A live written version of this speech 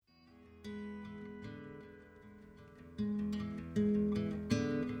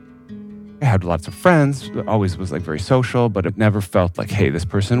had lots of friends, always was like very social, but it never felt like, hey, this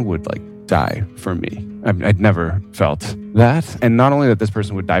person would like die for me. I'd never felt that. And not only that this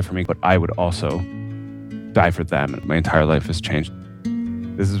person would die for me, but I would also die for them. And my entire life has changed.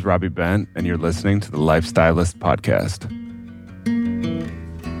 This is Robbie Bent, and you're listening to the Lifestylist Podcast.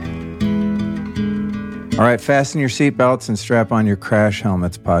 All right, fasten your seatbelts and strap on your crash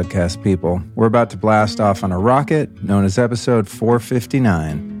helmets, podcast people. We're about to blast off on a rocket known as episode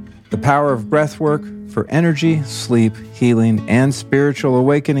 459. The power of breathwork for energy, sleep, healing, and spiritual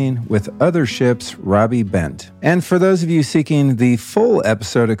awakening with Othership's Robbie Bent. And for those of you seeking the full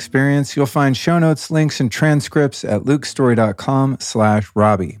episode experience, you'll find show notes, links, and transcripts at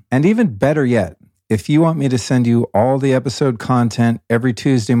lukestory.com/Robbie. And even better yet, if you want me to send you all the episode content every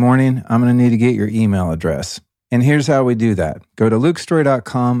Tuesday morning, I'm going to need to get your email address. And here's how we do that. Go to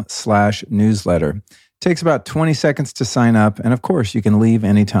lukestory.com/newsletter. Takes about 20 seconds to sign up, and of course, you can leave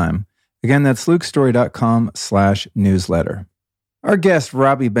anytime. Again, that's lukestory.com/newsletter. Our guest,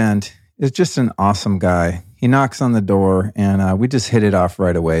 Robbie Bent, is just an awesome guy. He knocks on the door, and we just hit it off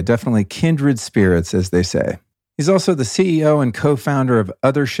right away. Definitely kindred spirits, as they say. He's also the CEO and co-founder of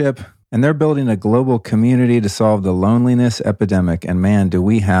Othership, and they're building a global community to solve the loneliness epidemic, and man, do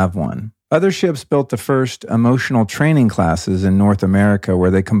we have one. Othership's built the first emotional training classes in North America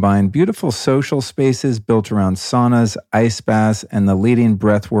where they combine beautiful social spaces built around saunas, ice baths, and the leading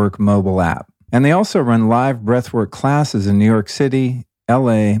Breathwork mobile app. And they also run live Breathwork classes in New York City,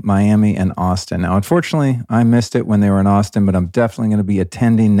 LA, Miami, and Austin. Now, unfortunately, I missed it when they were in Austin, but I'm definitely going to be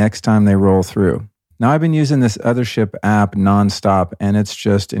attending next time they roll through. Now, I've been using this Othership app nonstop, and it's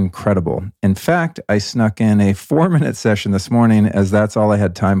just incredible. In fact, I snuck in a 4-minute session this morning as that's all I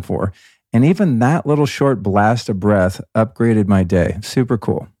had time for. And even that little short blast of breath upgraded my day. Super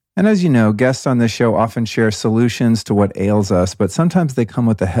cool. And as you know, guests on this show often share solutions to what ails us, but sometimes they come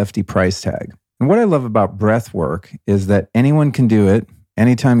with a hefty price tag. And what I love about breathwork is that anyone can do it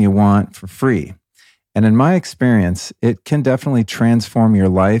anytime you want for free. And in my experience, it can definitely transform your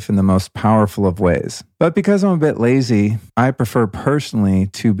life in the most powerful of ways. But because I'm a bit lazy, I prefer personally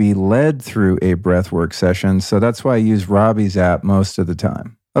to be led through a breathwork session, so that's why I use Robbie's app most of the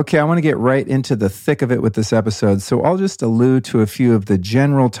time. Okay, I want to get right into the thick of it with this episode, so I'll just allude to a few of the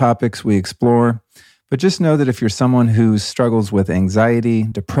general topics we explore. But just know that if you're someone who struggles with anxiety,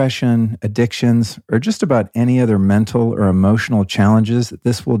 depression, addictions, or just about any other mental or emotional challenges,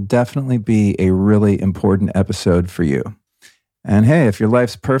 this will definitely be a really important episode for you. And hey, if your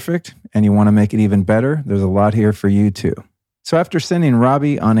life's perfect and you want to make it even better, there's a lot here for you too. So after sending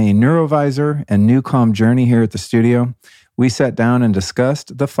Robbie on a neurovisor and new calm journey here at the studio, we sat down and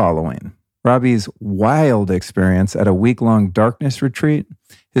discussed the following: Robbie's wild experience at a week-long darkness retreat,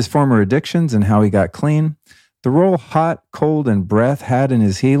 his former addictions and how he got clean, the role hot, cold, and breath had in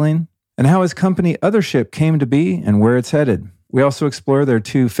his healing, and how his company Othership came to be and where it's headed. We also explore their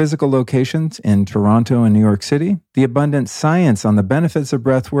 2 physical locations in Toronto and New York City, the abundant science on the benefits of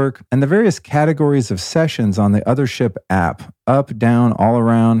breathwork, and the various categories of sessions on the Othership app: up, down, all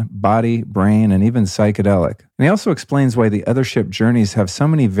around, body, brain, and even psychedelic. And he also explains why the Othership journeys have so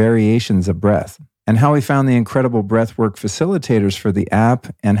many variations of breath, and how he found the incredible breathwork facilitators for the app,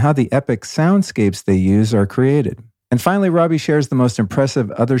 and how the epic soundscapes they use are created. And finally, Robbie shares the most impressive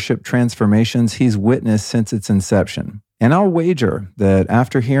Othership transformations he's witnessed since its inception. And I'll wager that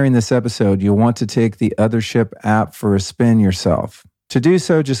after hearing this episode, you'll want to take the Othership app for a spin yourself. To do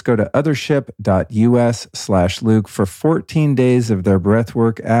so, just go to othership.us/Luke for 14 days of their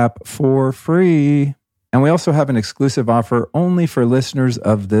Breathwork app for free. And we also have an exclusive offer only for listeners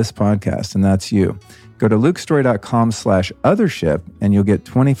of this podcast, and that's you. Go to lukestory.com/Othership and you'll get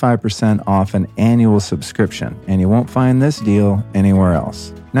 25% off an annual subscription. And you won't find this deal anywhere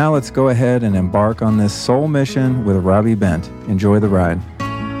else. Now let's go ahead and embark on this soul mission with Robbie Bent. Enjoy the ride.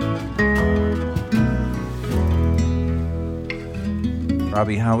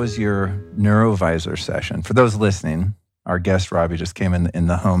 Robbie, how was your neurovisor session? For those listening, our guest Robbie just came in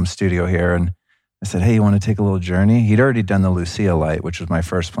the home studio here, and I said, hey, you want to take a little journey? He'd already done the Lucia light, which was my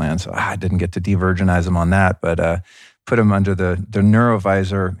first plan, so I didn't get to de-virginize him on that, but put him under the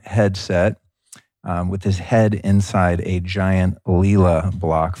neurovisor headset with his head inside a giant Leela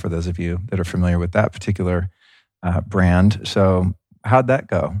block, for those of you that are familiar with that particular brand. So how'd that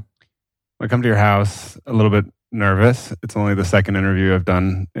go? I come to your house a little bit nervous. It's only the second interview I've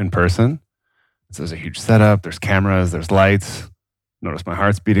done in person. So there's a huge setup, there's cameras, there's lights. Notice my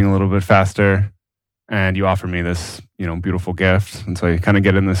heart's beating a little bit faster. And you offer me this, beautiful gift. And so you kind of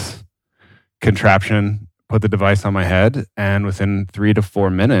get in this contraption, put the device on my head, and within 3 to 4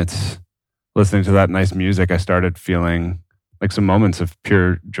 minutes, listening to that nice music, I started feeling like some moments of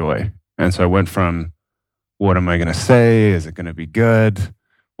pure joy. And so I went from, what am I going to say? Is it going to be good?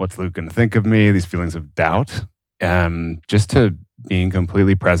 What's Luke going to think of me? These feelings of doubt, just to being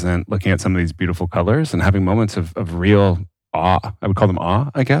completely present, looking at some of these beautiful colors and having moments of real awe. I would call them awe,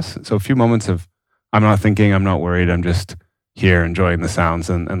 I guess. So a few moments of, I'm not thinking, I'm not worried, I'm just here enjoying the sounds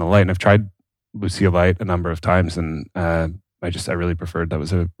and the light. And I've tried Lucia Light a number of times, and I really preferred. That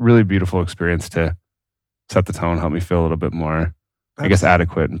was a really beautiful experience to set the tone, help me feel a little bit more,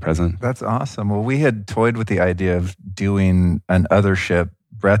 adequate and present. That's awesome. Well, we had toyed with the idea of doing an Othership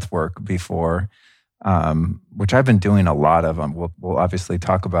breathwork before, which I've been doing a lot of. We'll obviously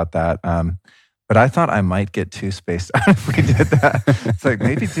talk about that. But I thought I might get too spaced out if we did that. It's like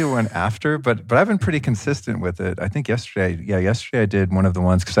maybe do one after, but I've been pretty consistent with it. I think yesterday I did one of the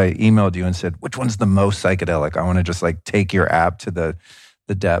ones because I emailed you and said, which one's the most psychedelic? I want to just like take your app to the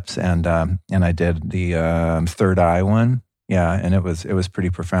depths, and I did the third eye one. Yeah, and it was pretty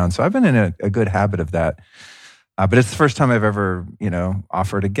profound. So I've been in a good habit of that. But it's the first time I've ever,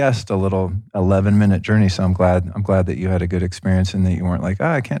 offered a guest a little 11-minute journey. So I'm glad that you had a good experience and that you weren't like,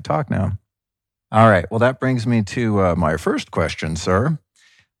 I can't talk now. All right. Well, that brings me to my first question, sir.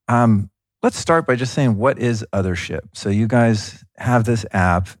 Let's start by just saying, what is Othership? So you guys have this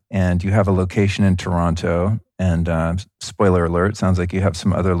app and you have a location in Toronto. And spoiler alert, sounds like you have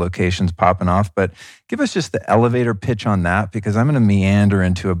some other locations popping off. But give us just the elevator pitch on that, because I'm going to meander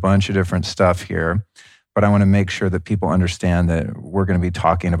into a bunch of different stuff here. But I want to make sure that people understand that we're going to be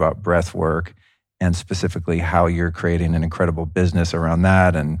talking about breath work and specifically how you're creating an incredible business around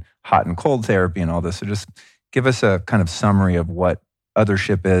that and hot and cold therapy and all this. So just give us a kind of summary of what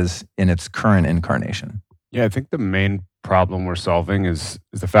Othership is in its current incarnation. Yeah, I think the main problem we're solving is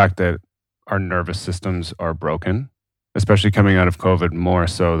the fact that our nervous systems are broken, especially coming out of COVID more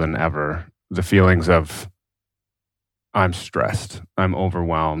so than ever. The feelings of, I'm stressed, I'm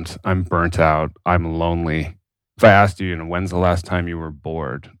overwhelmed, I'm burnt out, I'm lonely. If I asked you, when's the last time you were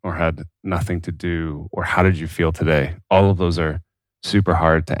bored or had nothing to do, or how did you feel today? All of those are super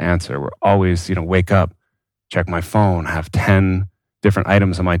hard to answer. We're always, wake up, check my phone, have 10 different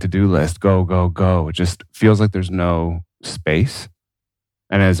items on my to-do list, go, go, go. It just feels like there's no space.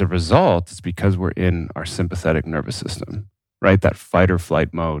 And as a result, it's because we're in our sympathetic nervous system, right? That fight or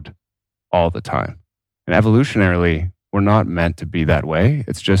flight mode all the time. And evolutionarily, we're not meant to be that way.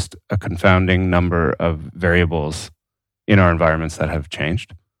 It's just a confounding number of variables in our environments that have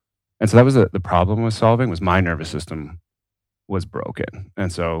changed. And so that was the problem with solving, was my nervous system was broken.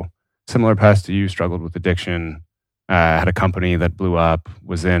 And so similar past to you, struggled with addiction, had a company that blew up,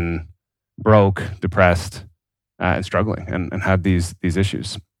 was broke, depressed, and struggling and had these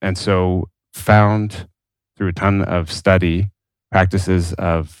issues. And so found through a ton of study, practices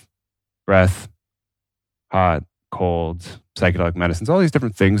of breath, hot, cold, psychedelic medicines, all these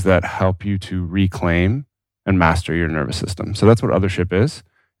different things that help you to reclaim and master your nervous system. So that's what Othership is.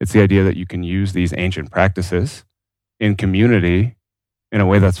 It's the idea that you can use these ancient practices in community in a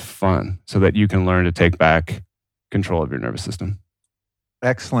way that's fun so that you can learn to take back control of your nervous system.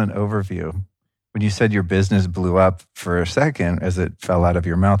 Excellent overview. When you said your business blew up for a second as it fell out of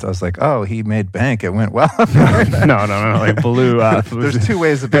your mouth, I was like, oh, he made bank. It went well. No. Like blew up. There's two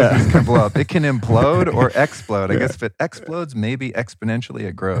ways a business can blow up. It can implode or explode. I guess if it explodes, maybe exponentially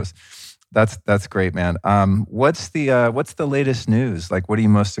it grows. That's great, man. What's the latest news? Like, what are you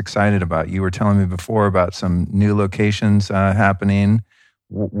most excited about? You were telling me before about some new locations happening.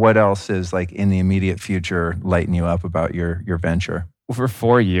 What else is like in the immediate future lighting you up about your venture? Well, for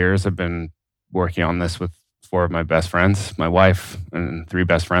 4 years, I've been working on this with 4 of my best friends, my wife and 3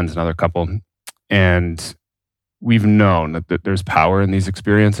 best friends, another couple. And we've known that there's power in these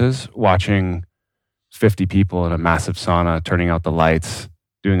experiences. Watching 50 people in a massive sauna, turning out the lights,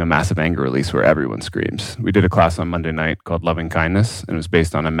 doing a massive anger release where everyone screams. We did a class on Monday night called Loving Kindness, and it was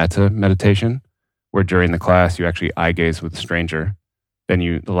based on a metta meditation, where during the class you actually eye gaze with a stranger. Then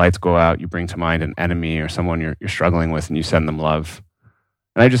the lights go out, you bring to mind an enemy or someone you're struggling with, and you send them love.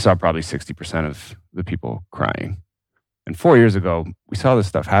 And I just saw probably 60% of the people crying. And 4 years ago, we saw this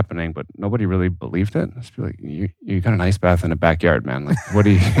stuff happening, but nobody really believed it. I was like, you got an ice bath in a backyard, man. Like, what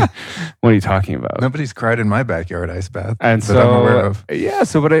are you talking about? Nobody's cried in my backyard ice bath. And that so, I'm aware of. Yeah.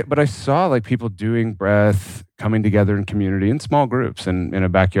 So, but I saw like people doing breath, coming together in community in small groups and in a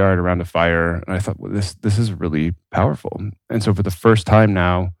backyard around a fire. And I thought, well, this is really powerful. And so, for the first time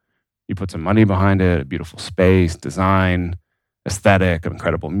now, you put some money behind it, a beautiful space, design, aesthetic,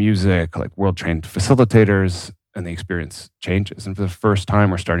 incredible music, like world-trained facilitators, and the experience changes. And for the first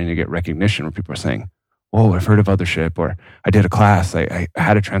time, we're starting to get recognition where people are saying, oh, I've heard of Othership, or I did a class, I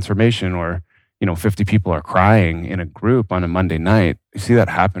had a transformation, or 50 people are crying in a group on a Monday night, you see that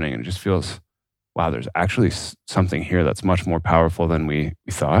happening and it just feels, wow, there's actually something here that's much more powerful than we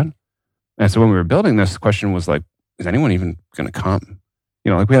thought. And so when we were building this, the question was like, is anyone even going to come?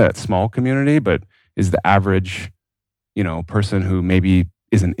 Like we had that small community, but is the average, person who maybe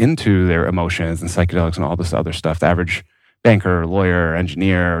isn't into their emotions and psychedelics and all this other stuff, the average banker, lawyer,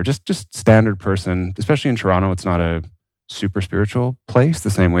 engineer, or just standard person, especially in Toronto, it's not a super spiritual place the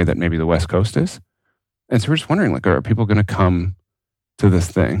same way that maybe the West Coast is. And so we're just wondering, like, are people going to come to this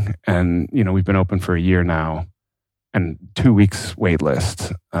thing? And, we've been open for a year now and 2 weeks wait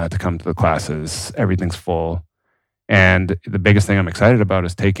list to come to the classes. Everything's full. And the biggest thing I'm excited about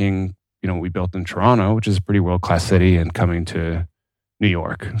is taking, what we built in Toronto, which is a pretty world-class city, and coming to New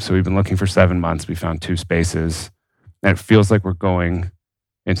York. So we've been looking for 7 months. We found 2 spaces. And it feels like we're going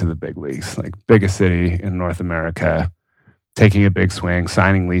into the big leagues, like biggest city in North America, taking a big swing,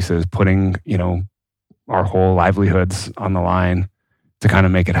 signing leases, putting, our whole livelihoods on the line to kind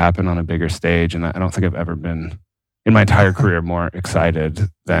of make it happen on a bigger stage. And I don't think I've ever been in my entire career more excited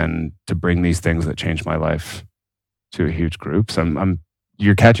than to bring these things that changed my life to a huge group. So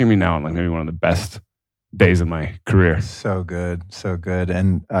you're catching me now on like maybe one of the best days of my career. So good.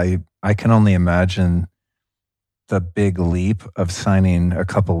 And I can only imagine the big leap of signing a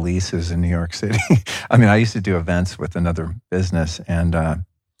couple leases in New York City. I mean, I used to do events with another business, and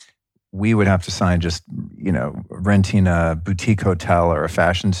we would have to sign just, renting a boutique hotel or a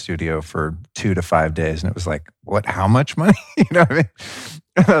fashion studio for 2 to 5 days. And it was like, what, how much money? You know what I mean?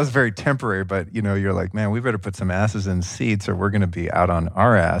 That was very temporary, but you're like, man, we better put some asses in seats or we're going to be out on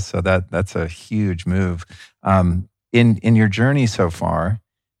our ass. So that's a huge move. In your journey so far,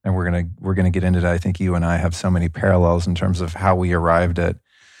 and we're gonna get into that. I think you and I have so many parallels in terms of how we arrived at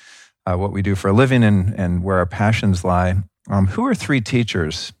what we do for a living and where our passions lie. Who are 3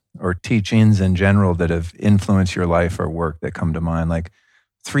 teachers or teachings in general that have influenced your life or work that come to mind? Like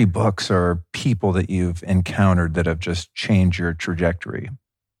 3 books or people that you've encountered that have just changed your trajectory.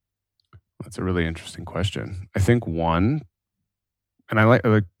 That's a really interesting question. I think one, and I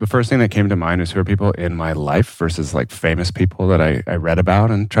like the first thing that came to mind is who are people in my life versus like famous people that I read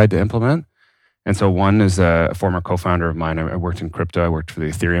about and tried to implement. And so one is a former co-founder of mine. I worked in crypto. I worked for the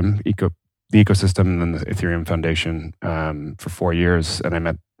Ethereum ecosystem and then the Ethereum Foundation for 4 years. And I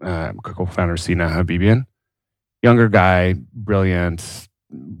met co-founder Sina Habibian, younger guy, brilliant,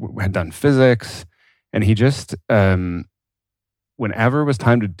 had done physics. And he just, whenever it was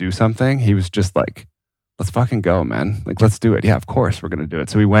time to do something, he was just like, let's fucking go, man. Like, let's do it. Yeah, of course we're going to do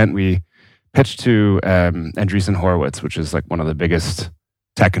it. So we pitched to Andreessen Horowitz, which is like one of the biggest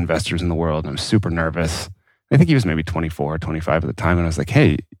tech investors in the world. And I was super nervous. I think he was maybe 24, 25 at the time. And I was like,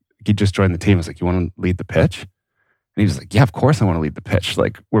 hey, he just joined the team. I was like, you want to lead the pitch? And he was like, yeah, of course I want to lead the pitch.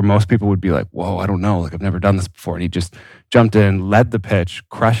 Like, where most people would be like, whoa, I don't know. Like, I've never done this before. And he just jumped in, led the pitch,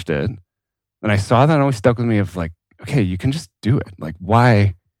 crushed it. And I saw that, and it always stuck with me of like, okay, you can just do it. Like,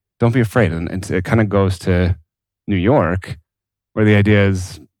 why? Don't be afraid. And it kind of goes to New York, where the idea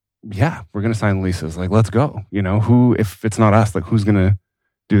is, yeah, we're going to sign leases. Like, let's go. Who, if it's not us, like, who's going to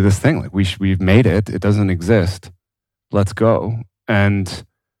do this thing? Like, we've made it. It doesn't exist. Let's go. And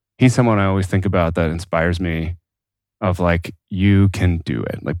he's someone I always think about that inspires me of like, you can do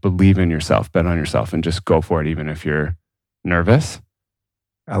it. Like, believe in yourself, bet on yourself, and just go for it, even if you're nervous.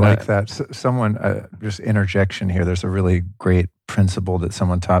 I like that. Someone, just interjection here. There's a really great principle that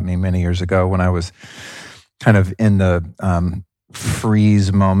someone taught me many years ago when I was kind of in the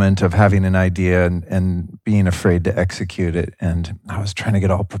freeze moment of having an idea and being afraid to execute it. And I was trying to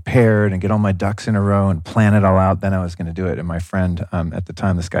get all prepared and get all my ducks in a row and plan it all out. Then I was going to do it. And my friend at the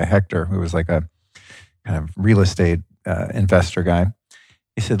time, this guy Hector, who was like a kind of real estate investor guy,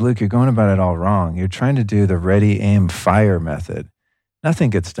 he said, Luke, you're going about it all wrong. You're trying to do the ready, aim, fire method.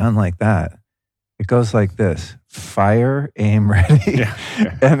 Nothing gets done like that. It goes like this: fire, aim, ready. Yeah.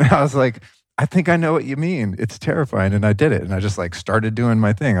 And I was like, I think I know what you mean. It's terrifying. And I did it. And I just like started doing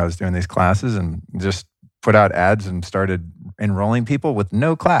my thing. I was doing these classes and just put out ads and started enrolling people with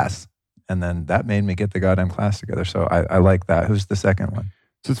no class. And then that made me get the goddamn class together. So I like that. Who's the second one?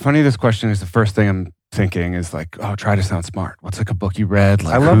 So it's funny, this question is the first thing I'm thinking is like, oh, try to sound smart. What's like a book you read?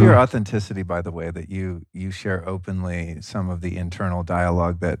 Like, I love your authenticity, by the way, that you share openly some of the internal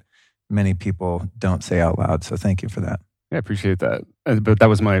dialogue that many people don't say out loud. So thank you for that. Yeah, I appreciate that. But that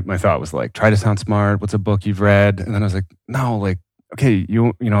was my thought was like, try to sound smart. What's a book you've read? And then I was like, no, like, okay,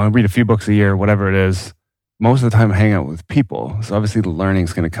 I read a few books a year, whatever it is. Most of the time I hang out with people. So obviously the learning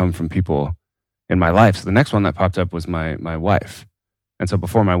is going to come from people in my life. So the next one that popped up was my wife. And so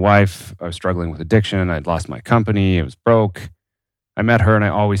before my wife, I was struggling with addiction. I'd lost my company. I was broke. I met her and I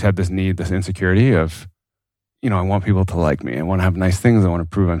always had this need, this insecurity of, I want people to like me. I want to have nice things. I want to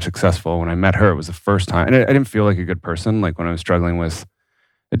prove I'm successful. When I met her, it was the first time. And I didn't feel like a good person. Like when I was struggling with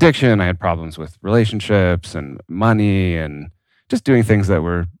addiction, I had problems with relationships and money and just doing things that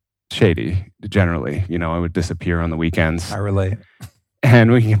were shady generally. I would disappear on the weekends. I relate.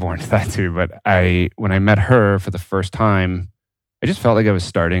 And we can get more into that too. But when I met her for the first time, I just felt like I was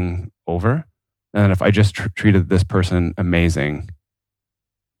starting over. And if I just treated this person amazing,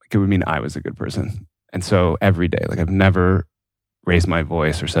 like it would mean I was a good person. And so every day, like I've never raised my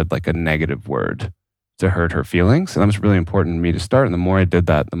voice or said like a negative word to hurt her feelings. And that was really important to me to start. And the more I did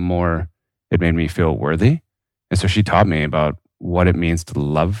that, the more it made me feel worthy. And so she taught me about what it means to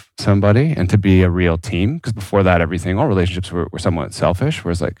love somebody and to be a real team. Because before that, all relationships were somewhat selfish,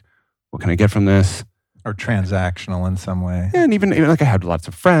 where it's like, what can I get from this? Or transactional in some way. Yeah, and even like I had lots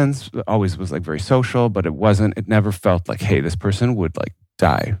of friends, always was like very social, but it never felt like, hey, this person would like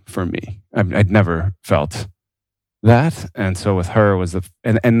die for me. I'd never felt that. And so with her was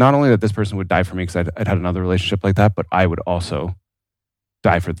and not only that this person would die for me because I'd had another relationship like that, but I would also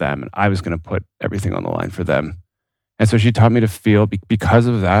die for them. And I was going to put everything on the line for them. And so she taught me to feel, because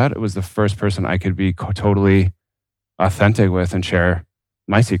of that, it was the first person I could be totally authentic with and share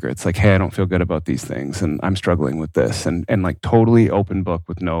my secrets. Like, hey, I don't feel good about these things and I'm struggling with this. And like totally open book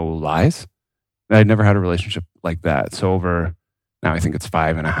with no lies. I'd never had a relationship like that. So over now, I think it's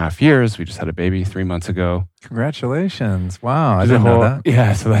 5.5 years. We just had a baby 3 months ago. Congratulations. Wow. I didn't know that.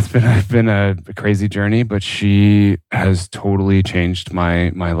 Yeah. So that's been a crazy journey, but she has totally changed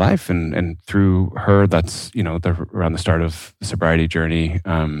my life. And through her, that's, around the start of the sobriety journey,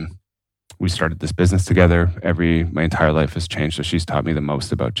 we started this business together. My entire life has changed. So she's taught me the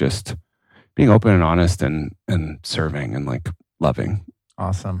most about just being open and honest and serving and like loving.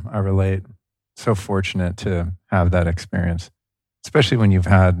 Awesome. I relate. So fortunate to have that experience, especially when you've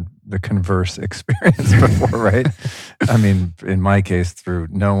had the converse experience before, right? I mean, in my case, through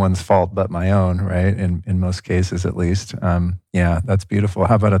no one's fault but my own, right? In most cases, at least. Yeah, that's beautiful.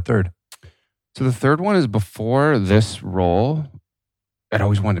 How about a third? So the third one is before this role, I'd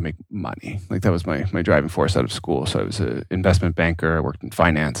always wanted to make money. Like that was my driving force out of school. So I was an investment banker. I worked in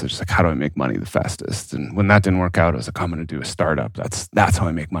finance. It's just like, how do I make money the fastest? And when that didn't work out, I was like, I'm going to do a startup. That's how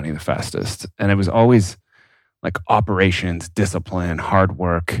I make money the fastest. And it was always like operations, discipline, hard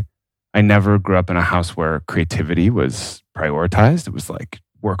work. I never grew up in a house where creativity was prioritized. It was like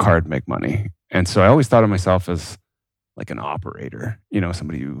work hard, make money. And so I always thought of myself as like an operator,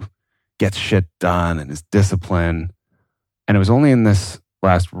 somebody who gets shit done and is disciplined. And it was only in this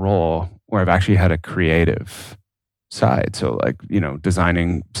last role where I've actually had a creative side. So like,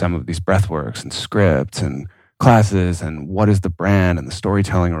 designing some of these breathworks and scripts and classes and what is the brand and the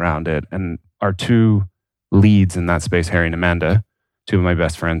storytelling around it. And our two leads in that space, Harry and Amanda, two of my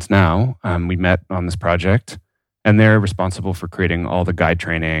best friends now, we met on this project and they're responsible for creating all the guide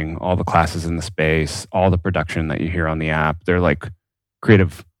training, all the classes in the space, all the production that you hear on the app. They're like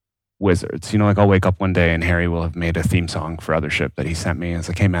creative wizards. Like I'll wake up one day and Harry will have made a theme song for Othership that he sent me. And it's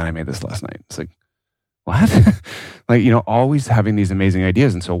like, hey man, I made this last night. It's like, what? Like, always having these amazing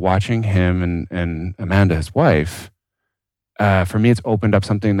ideas. And so watching him and Amanda, his wife, for me, it's opened up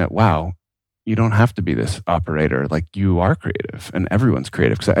something that, wow, you don't have to be this operator. Like you are creative and everyone's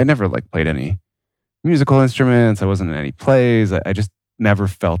creative. Because I never like played any musical instruments. I wasn't in any plays. I just never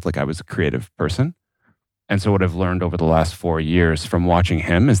felt like I was a creative person. And so what I've learned over the last 4 years from watching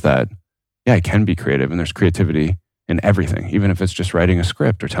him is that, yeah, I can be creative and there's creativity in everything, even if it's just writing a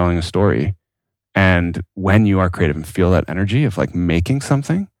script or telling a story. And when you are creative and feel that energy of like making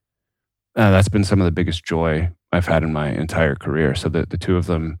something, that's been some of the biggest joy I've had in my entire career. So the two of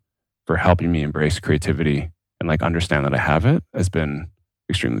them for helping me embrace creativity and like understand that I have it has been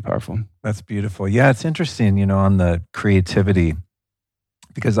extremely powerful. That's beautiful. Yeah, it's interesting, on the creativity,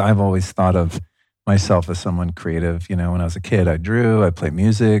 because I've always thought of myself as someone creative. When I was a kid, I drew, I played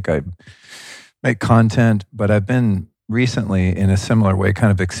music, I make content, but I've been recently in a similar way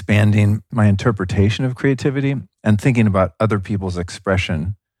kind of expanding my interpretation of creativity and thinking about other people's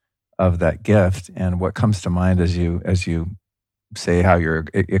expression of that gift. And what comes to mind as you say how you're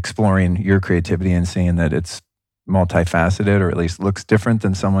exploring your creativity and seeing that it's multifaceted, or at least looks different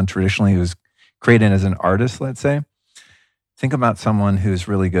than someone traditionally who's creating as an artist, let's say. Think about someone who's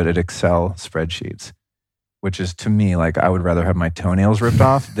really good at Excel spreadsheets, which is to me like I would rather have my toenails ripped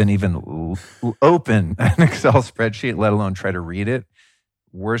off than even open an Excel spreadsheet, let alone try to read it.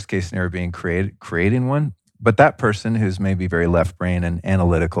 Worst case scenario being creating one. But that person who's maybe very left brain and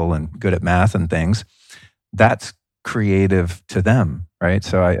analytical and good at math and things, that's creative to them, right?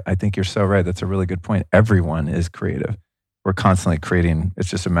 So I think you're so right. That's a really good point. Everyone is creative. we're constantly creating. It's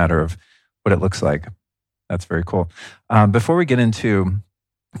just a matter of what it looks like. That's very cool. Before we get into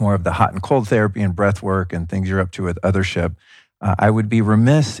more of the hot and cold therapy and breath work and things you're up to with Othership, I would be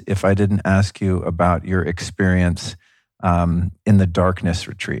remiss if I didn't ask you about your experience in the darkness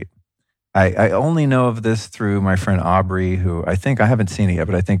retreat. I only know of this through my friend Aubrey, who I haven't seen it yet,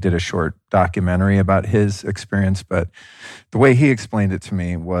 but I think did a short documentary about his experience. But the way he explained it to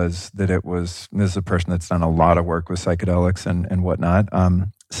me was that this is a person that's done a lot of work with psychedelics and whatnot,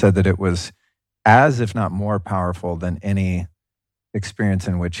 said that it was as, if not more powerful than any experience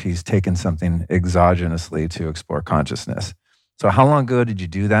in which he's taken something exogenously to explore consciousness. So how long ago did you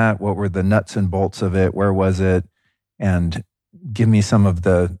do that? What were the nuts and bolts of it? Where was it? And give me some of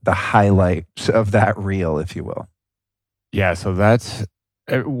the highlights of that reel, if you will. Yeah, so that's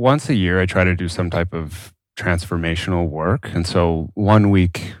once a year I try to do some type of transformational work. And so 1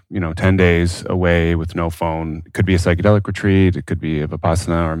 week, 10 days away with no phone. It could be a psychedelic retreat. It could be a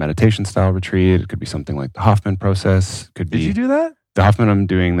Vipassana or meditation style retreat. It could be something like the Hoffman process. Did you do that? The Hoffman I'm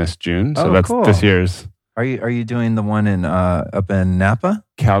doing this June. So that's cool. This year's. Are you doing the one in up in Napa?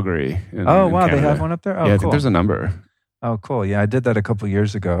 Calgary. In wow, Canada. They have one up there? Oh, yeah, I cool. think there's a number. Oh, cool. Yeah, I did that a couple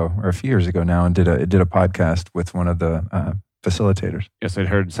years ago, or a few years ago now, and did a podcast with one of the facilitators. Yes, I'd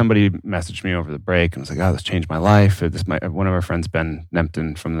heard somebody messaged me over the break and was like, "Oh, this changed my life." One of our friends, Ben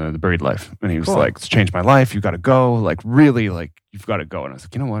Nempton from the Buried Life, and he was like, "It's changed my life. You got to go. Like, really, like you've got to go." And I was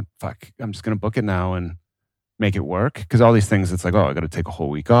like, "You know what? Fuck, I'm just gonna book it now and make it work." Because all these things, it's like, "Oh, I got to take a whole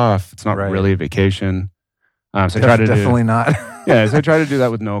week off." It's not really a vacation. So I try to definitely not. Yeah, so I try to do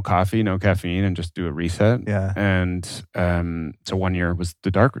that with no coffee, no caffeine, and just do a reset. Yeah. And so 1 year was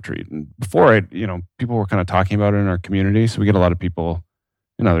the dark retreat. And before people were kind of talking about it in our community. So we get a lot of people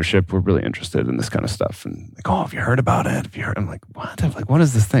in Othership who are really interested in this kind of stuff. And like, "Oh, have you heard about it? Have you heard?" I'm like, "What? I'm like, what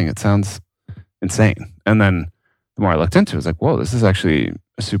is this thing? It sounds insane." And then the more I looked into it, I was like, whoa, this is actually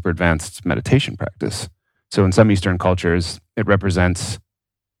a super advanced meditation practice. So in some Eastern cultures, it represents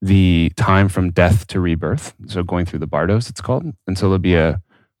the time from death to rebirth. So going through the bardos, it's called. And so there'll be a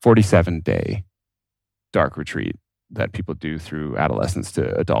 47-day dark retreat that people do through adolescence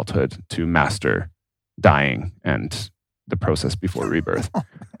to adulthood to master dying and the process before rebirth.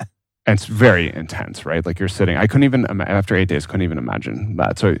 And it's very intense, right? Like you're sitting, after 8 days, couldn't even imagine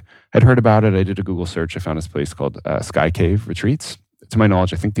that. So I'd heard about it. I did a Google search. I found this place called Sky Cave Retreats. To my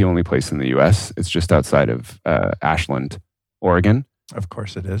knowledge, I think the only place in the US. It's just outside of Ashland, Oregon. Of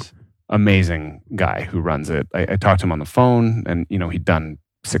course it is. Amazing guy who runs it. I talked to him on the phone, and he'd done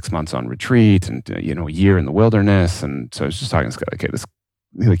 6 months on retreat and a year in the wilderness. And so I was just talking to this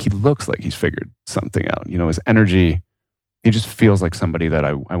guy, okay, he looks like he's figured something out. His energy, he just feels like somebody that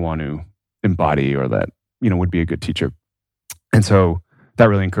I want to embody, or that would be a good teacher. And so that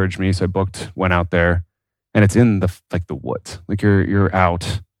really encouraged me. So I went out there, and it's in the woods. Like you're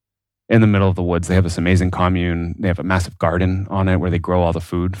out in the middle of the woods. They have this amazing commune. They have a massive garden on it where they grow all the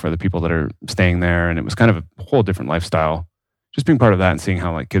food for the people that are staying there. And it was kind of a whole different lifestyle. Just being part of that and seeing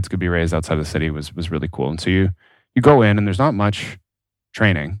how kids could be raised outside of the city was really cool. And so you go in, and there's not much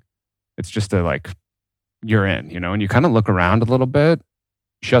training. It's just you're in, and you kind of look around a little bit,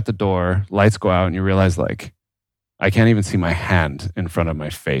 shut the door, lights go out, and you realize I can't even see my hand in front of my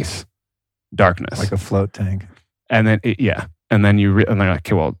face. Darkness. Like a float tank. And then, and then and they're like,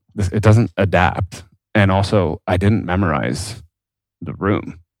 okay, well, it doesn't adapt. And also, I didn't memorize the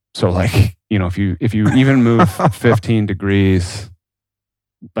room. So if you even move 15 degrees,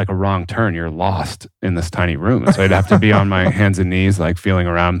 like a wrong turn, you're lost in this tiny room. And so I'd have to be on my hands and knees, feeling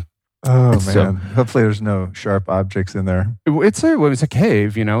around. Oh, man. So, hopefully there's no sharp objects in there. It's a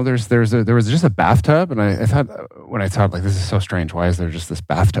cave, there was just a bathtub. And I thought, this is so strange. Why is there just this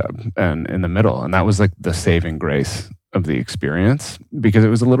bathtub and in the middle? And that was the saving grace of the experience, because it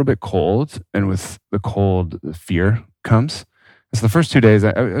was a little bit cold, and with the cold, the fear comes. So the first 2 days,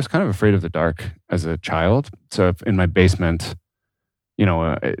 I was kind of afraid of the dark as a child. So if in my basement,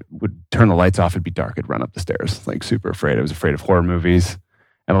 it would turn the lights off, it'd be dark, I'd run up the stairs, super afraid. I was afraid of horror movies.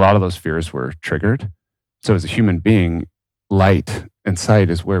 And a lot of those fears were triggered. So as a human being, light and sight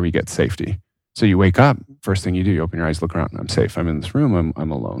is where we get safety. So you wake up, first thing you do, you open your eyes, look around, I'm safe. I'm in this room,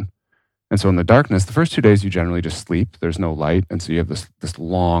 I'm alone. And so in the darkness, the first 2 days, you generally just sleep. There's no light. And so you have this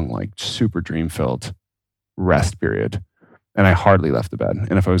long, super dream-filled rest period. And I hardly left the bed.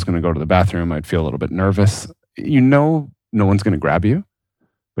 And if I was going to go to the bathroom, I'd feel a little bit nervous. No one's going to grab you,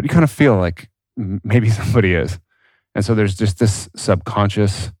 but you kind of feel like maybe somebody is. And so there's just this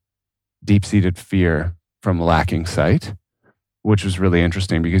subconscious, deep-seated fear from lacking sight, which was really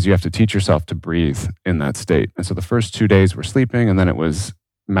interesting because you have to teach yourself to breathe in that state. And so the first 2 days were sleeping, and then it was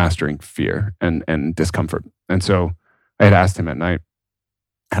mastering fear and discomfort. And so I had asked him at night,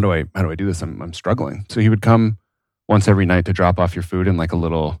 how do I do this? I'm struggling. So he would come once every night to drop off your food in like a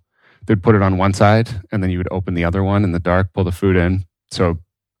little, they'd put it on one side and then you would open the other one in the dark, pull the food in. So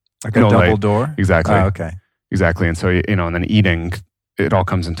like a double door? Exactly. Oh, okay. Exactly. And so, and then eating, it all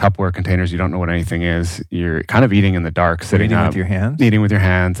comes in Tupperware containers. You don't know what anything is. You're kind of eating in the dark, sitting up. Eating with your hands? Eating with your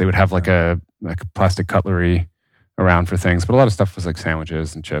hands. They would have like a plastic cutlery around for things. But a lot of stuff was like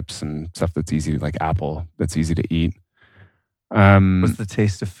sandwiches and chips and stuff that's easy, like apple, that's easy to eat. Was the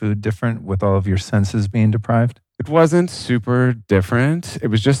taste of food different with all of your senses being deprived? It wasn't super different. It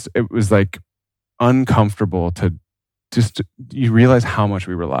was like uncomfortable to just, you realize how much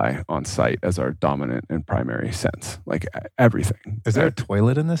we rely on sight as our dominant and primary sense, like everything. Is there a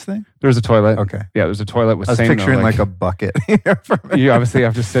toilet in this thing? There's a toilet. Okay. Yeah, there's a toilet with I was picturing like a bucket. You obviously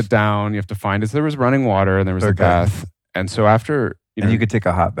have to sit down. You have to find it. So there was running water and there was a bath. And so after, you could take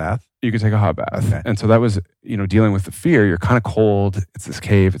a hot bath? You could take a hot bath. Okay. And so that was, dealing with the fear. You're kind of cold. It's this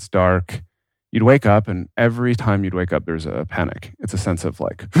cave. It's dark. You'd wake up and every time you'd wake up, there's a panic. It's a sense of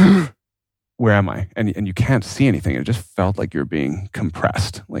like, where am I? And you can't see anything. It just felt like you're being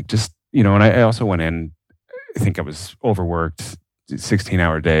compressed. Like just, and I also went in, I think I was overworked,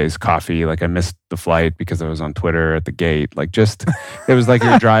 16-hour days, coffee. Like I missed the flight because I was on Twitter at the gate. Like just, it was like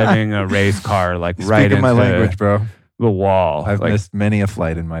you're driving a race car, like right into my language, bro. The wall. I've missed many a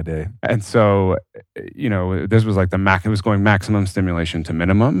flight in my day. And so, this was like it was going maximum stimulation to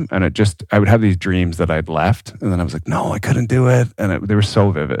minimum. And I would have these dreams that I'd left. And then I was like, no, I couldn't do it. And they were so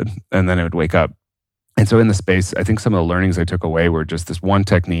vivid. And then I would wake up. And so in the space, I think some of the learnings I took away were just this one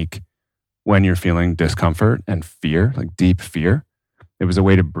technique when you're feeling discomfort and fear, like deep fear. It was a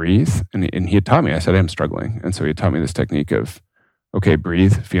way to breathe. And he had taught me, I said, I'm struggling. And so he had taught me this technique of, okay,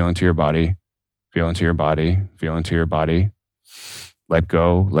 breathe, feel into your body. Feel into your body, feel into your body, let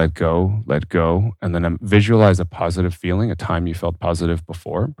go, let go, let go. And then visualize a positive feeling, a time you felt positive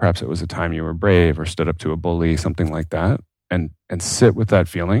before. Perhaps it was a time you were brave or stood up to a bully, something like that. And sit with that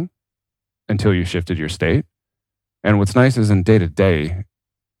feeling until you shifted your state. And what's nice is in day to day,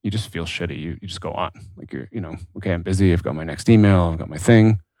 you just feel shitty. You just go on. Like you're, okay, I'm busy. I've got my next email. I've got my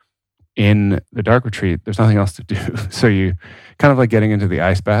thing. In the dark retreat, there's nothing else to do. So you kind of like getting into the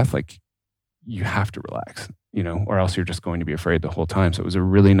ice bath, like, you have to relax, or else you're just going to be afraid the whole time. So it was a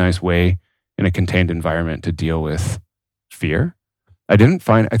really nice way in a contained environment to deal with fear. I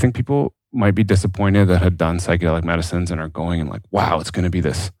think people might be disappointed that had done psychedelic medicines and are going and like, wow, it's going to be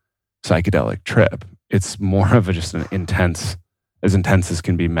this psychedelic trip. It's more of just an intense as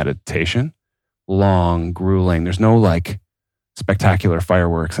can be meditation, long, grueling. There's no like spectacular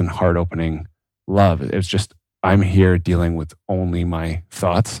fireworks and heart opening love. It's just, I'm here dealing with only my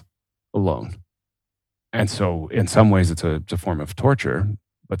thoughts alone. And so in some ways it's a form of torture,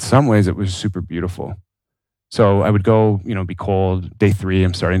 but some ways it was super beautiful. So I would go, be cold. Day 3,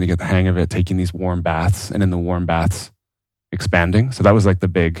 I'm starting to get the hang of it, taking these warm baths, and in the warm baths, expanding. So that was like the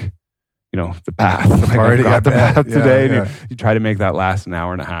big, the bath. The party. Got the bath today. Yeah. You try to make that last an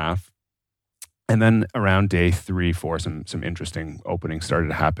hour and a half. And then around day 3, 4, some interesting openings started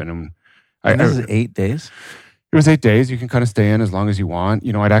to happen. And this is 8 days? It was 8 days. You can kind of stay in as long as you want.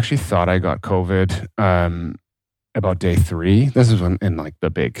 I'd actually thought I got COVID about day 3. This is in like the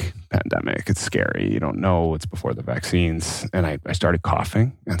big pandemic. It's scary. You don't know. It's before the vaccines. And I started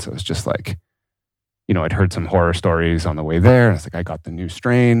coughing. And so it's just like, I'd heard some horror stories on the way there. And it's like, I got the new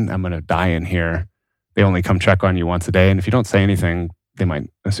strain. I'm going to die in here. They only come check on you once a day. And if you don't say anything, they might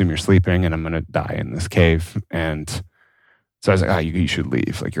assume you're sleeping and I'm going to die in this cave. And so I was like, you should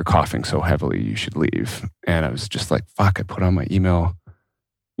leave. Like, you're coughing so heavily, you should leave. And I was just like, fuck, I put on my email,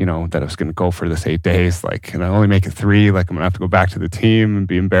 that I was going to go for this 8 days. Like, and I only make it 3. Like, I'm going to have to go back to the team and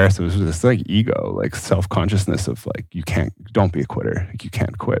be embarrassed. It was this like ego, like self-consciousness of like, don't be a quitter. Like, you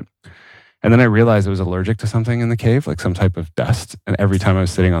can't quit. And then I realized I was allergic to something in the cave, like some type of dust. And every time I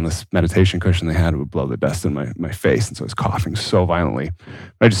was sitting on this meditation cushion they had, it would blow the dust in my face. And so I was coughing so violently.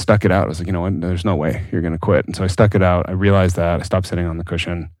 But I just stuck it out. I was like, you know what? There's no way you're going to quit. And so I stuck it out. I realized that. I stopped sitting on the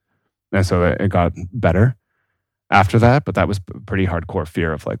cushion. And so it got better after that. But that was pretty hardcore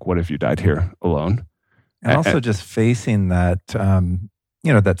fear of like, what if you died here alone? And also just facing that,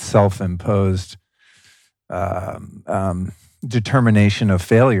 that self-imposed determination of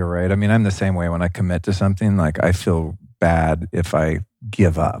failure, right? I mean, I'm the same way when I commit to something. Like, I feel bad if I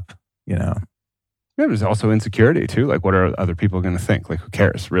give up, Yeah, there's also insecurity too. Like, what are other people going to think? Like, who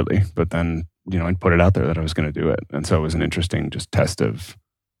cares, really? But then, I'd put it out there that I was going to do it. And so it was an interesting just test of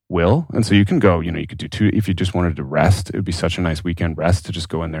will. And so you can go, you could do 2, if you just wanted to rest, it would be such a nice weekend rest to just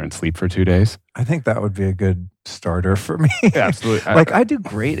go in there and sleep for 2 days. I think that would be a good starter for me. Yeah, absolutely. Like, I do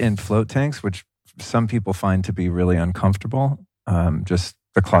great in float tanks, which some people find to be really uncomfortable. Just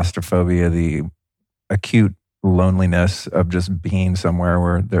the claustrophobia, the acute loneliness of just being somewhere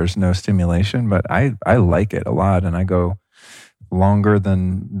where there's no stimulation. But I like it a lot, and I go longer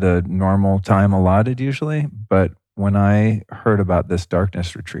than the normal time allotted usually. But when I heard about this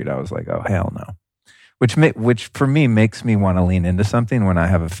darkness retreat, I was like, oh, hell no. Which for me makes me want to lean into something when I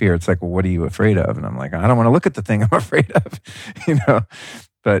have a fear. It's like, well, what are you afraid of? And I'm like, I don't want to look at the thing I'm afraid of,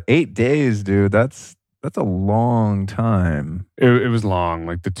 But 8 days, dude, that's a long time. It was long.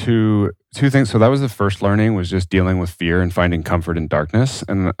 Like the two things. So that was the first learning, was just dealing with fear and finding comfort in darkness.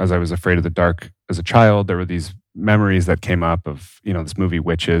 And as I was afraid of the dark as a child, there were these memories that came up of, this movie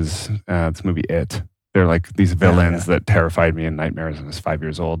Witches, this movie It. They're like these villains that terrified me in nightmares when I was 5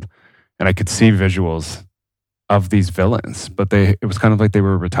 years old. And I could see visuals of these villains, but it was kind of like they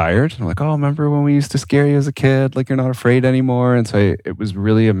were retired. I'm like, oh, remember when we used to scare you as a kid? Like, you're not afraid anymore. And so it was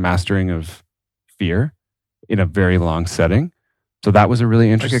really a mastering of fear in a very long setting. So that was a really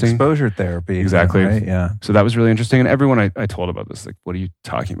interesting... Like exposure therapy. Exactly. Right? Yeah. So that was really interesting. And everyone I told about this, like, what are you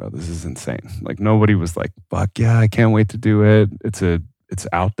talking about? This is insane. Like, nobody was like, fuck yeah, I can't wait to do it. It's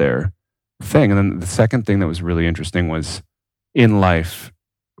out there thing. And then the second thing that was really interesting was, in life,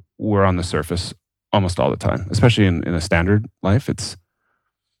 we're on the surface almost all the time, especially in a standard life. It's,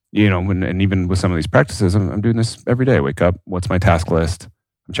 and even with some of these practices, I'm doing this every day. I wake up, what's my task list?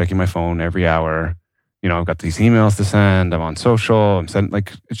 I'm checking my phone every hour. I've got these emails to send. I'm on social. I'm sending,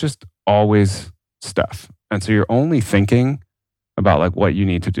 like, it's just always stuff. And so you're only thinking about like what you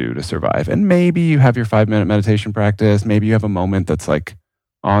need to do to survive. And maybe you have your 5-minute meditation practice. Maybe you have a moment that's like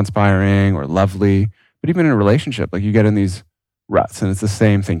awe-inspiring or lovely. But even in a relationship, like, you get in these ruts, and it's the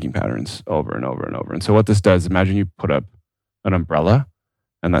same thinking patterns over and over and over. And so what this does, imagine you put up an umbrella,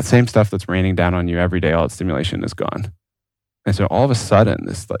 and that same stuff that's raining down on you every day, all its stimulation is gone. And so all of a sudden,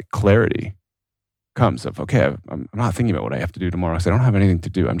 this like clarity comes of, okay, I'm not thinking about what I have to do tomorrow because I don't have anything to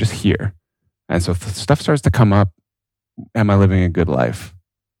do. I'm just here. And so stuff starts to come up. Am I living a good life?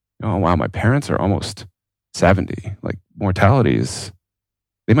 Oh, wow, my parents are almost 70. Like, mortality is,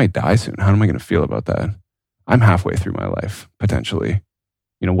 they might die soon. How am I going to feel about that? I'm halfway through my life, potentially.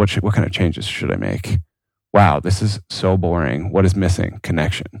 What kind of changes should I make? Wow, this is so boring. What is missing?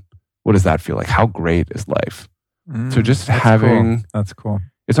 Connection. What does that feel like? How great is life? So just having... Cool. That's cool.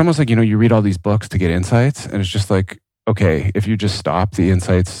 It's almost like, you read all these books to get insights, and it's just like, okay, if you just stop, the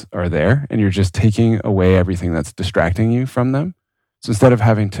insights are there, and you're just taking away everything that's distracting you from them. So instead of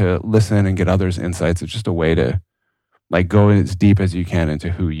having to listen and get others' insights, it's just a way to like go as deep as you can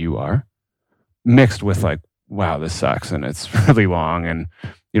into who you are, mixed with like, wow, this sucks and it's really long. And,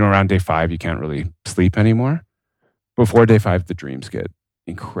 around day 5, you can't really sleep anymore. Before day 5, the dreams get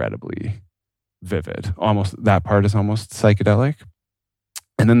incredibly vivid. That part is almost psychedelic.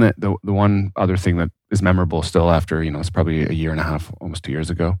 And then the one other thing that is memorable still after, it's probably a year and a half, almost 2 years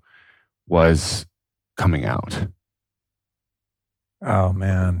ago, was coming out. Oh,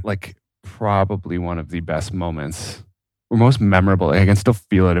 man. Like, probably one of the best moments or most memorable. I can still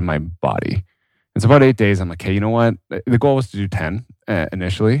feel it in my body. It's about 8 days. I'm like, hey, you know what? The goal was to do 10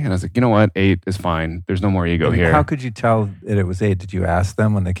 initially. And I was like, you know what? 8 is fine. There's no more ego here. How could you tell that it was 8? Did you ask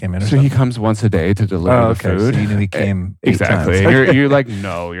them when they came in? So he comes once a day to deliver the food. So you knew he came 8 exactly. times. And you're like,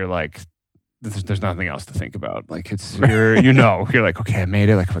 no. You're like, there's nothing else to think about. Like, you're like, okay, I made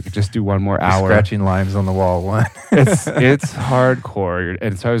it. Like, if I could just do one more hour. Scratching lines on the wall. One. it's hardcore.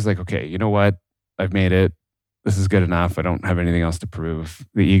 And so I was like, okay, you know what? I've made it. This is good enough. I don't have anything else to prove.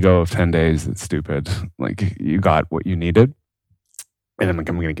 The ego of 10 days, it's stupid. Like, you got what you needed. And I'm like,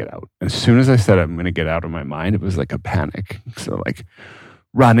 I'm going to get out. As soon as I said I'm going to get out of my mind, it was like a panic. So like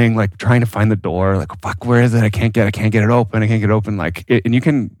running, like trying to find the door, like, fuck, where is it? I can't get it open. I can't get it open. Like, and you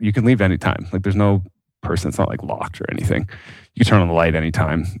can leave anytime. Like, there's no person. It's not like locked or anything. You can turn on the light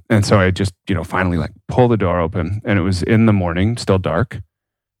anytime. And so I just, finally like pull the door open, and it was in the morning, still dark,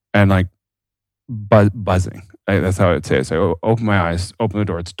 and like buzzing. That's how I'd say it. So I open my eyes, open the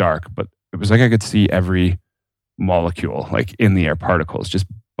door, it's dark, but it was like I could see every molecule, like in the air, particles just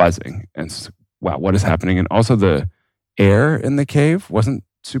buzzing. And wow, what is happening? And also the air in the cave wasn't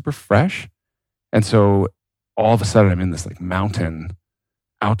super fresh. And so all of a sudden I'm in this like mountain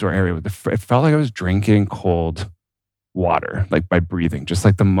outdoor area with it felt like I was drinking cold water, like by breathing, just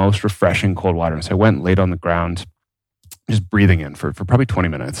like the most refreshing cold water. And so I went and laid on the ground, just breathing in for probably 20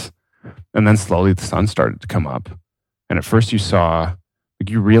 minutes. And then slowly the sun started to come up. And at first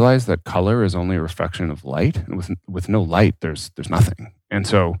you realize that color is only a reflection of light. And with no light, there's nothing. And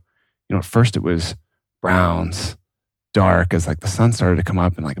so, at first it was browns dark as like the sun started to come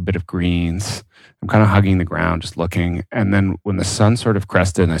up and like a bit of greens. I'm kind of hugging the ground, just looking. And then when the sun sort of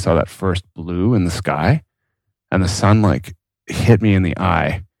crested and I saw that first blue in the sky and the sun like hit me in the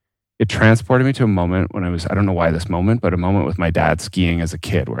eye, it transported me to a moment when I don't know why this moment, but a moment with my dad skiing as a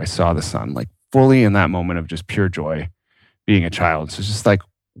kid where I saw the sun like fully in that moment of just pure joy being a child. So it's just like,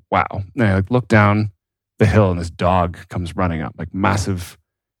 wow. And I like look down the hill and this dog comes running up, like massive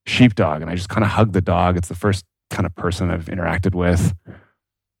sheepdog. And I just kind of hug the dog. It's the first kind of person I've interacted with.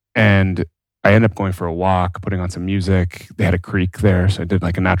 And I ended up going for a walk, putting on some music. They had a creek there. So I did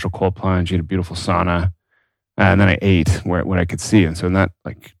like a natural cold plunge, ate a beautiful sauna. And then I ate what I could see. And so in that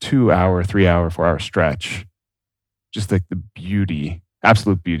like 2 hour, 3 hour, 4 hour stretch, just like the beauty,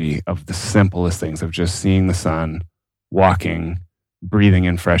 absolute beauty of the simplest things of just seeing the sun, walking, breathing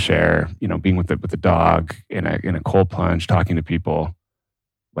in fresh air, being with the dog in a cold plunge, talking to people,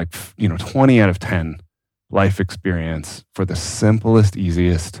 like, 20 out of 10 life experience for the simplest,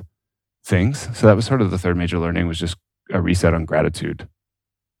 easiest things. So that was sort of the third major learning, was just a reset on gratitude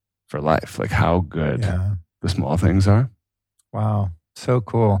for life, like how good the small things are. Wow. So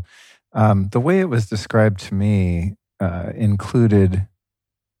cool. The way it was described to me included,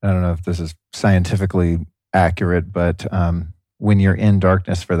 I don't know if this is scientifically accurate, but when you're in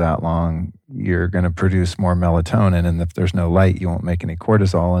darkness for that long, you're going to produce more melatonin. And if there's no light, you won't make any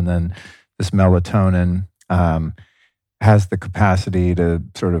cortisol. And then this melatonin has the capacity to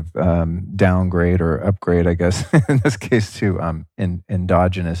sort of downgrade or upgrade, I guess, in this case, to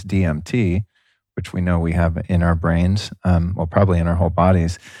endogenous DMT, which we know we have in our brains, probably in our whole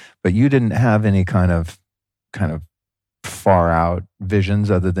bodies. But you didn't have any kind of far out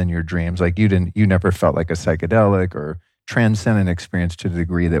visions other than your dreams. Like you never felt like a psychedelic or transcendent experience to the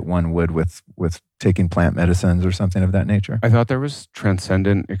degree that one would with taking plant medicines or something of that nature. I thought there was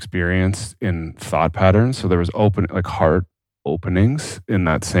transcendent experience in thought patterns. So there was heart openings in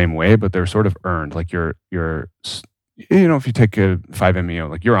that same way, but they're sort of earned. Like you're if you take a 5-MeO,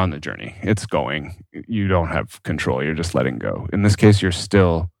 like you're on the journey. It's going. You don't have control. You're just letting go. In this case, you're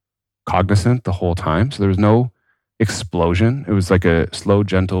still cognizant the whole time. So there was no explosion. It was like a slow,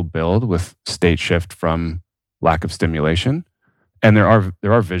 gentle build with state shift from lack of stimulation. And there are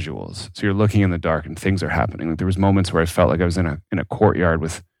visuals. So you're looking in the dark and things are happening. Like there was moments where I felt like I was in a courtyard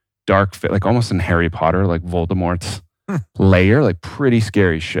with dark, like almost in Harry Potter, like Voldemort's lair, like pretty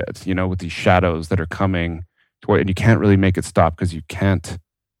scary shit, with these shadows that are coming toward, and you can't really make it stop because you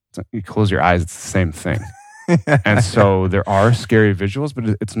close your eyes, it's the same thing. And so there are scary visuals,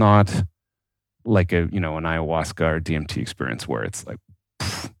 but it's not like an ayahuasca or DMT experience where it's like,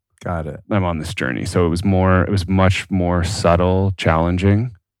 got it, I'm on this journey. So it was much more subtle,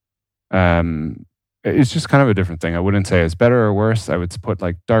 challenging. It's just kind of a different thing. I wouldn't say it's better or worse. I would put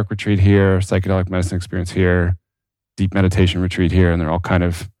like dark retreat here, psychedelic medicine experience here, deep meditation retreat here, and they're all kind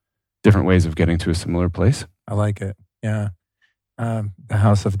of different ways of getting to a similar place. I like it. Yeah. The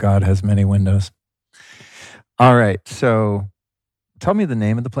house of God has many windows. All right. So tell me the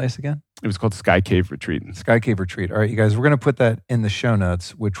name of the place again. It was called Sky Cave Retreat. Sky Cave Retreat. All right, you guys, we're going to put that in the show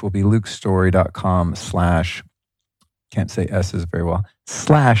notes, which will be lukestory.com/ can't say S's very well,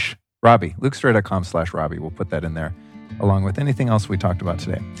 /Robbie. lukestory.com/ Robbie. We'll put that in there along with anything else we talked about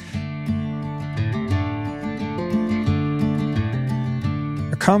today.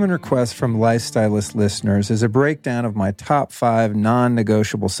 A common request from Lifestylist listeners is a breakdown of my top 5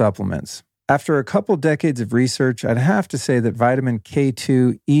 non-negotiable supplements. After a couple decades of research, I'd have to say that vitamin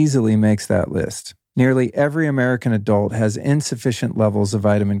K2 easily makes that list. Nearly every American adult has insufficient levels of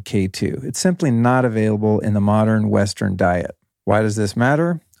vitamin K2. It's simply not available in the modern Western diet. Why does this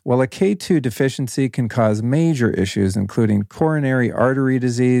matter? Well, a K2 deficiency can cause major issues, including coronary artery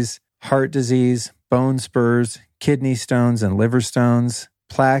disease, heart disease, bone spurs, kidney stones and liver stones,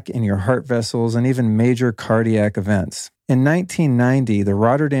 plaque in your heart vessels, and even major cardiac events. In 1990, the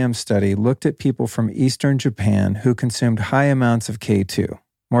Rotterdam study looked at people from Eastern Japan who consumed high amounts of K2.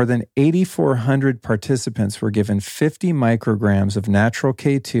 More than 8,400 participants were given 50 micrograms of natural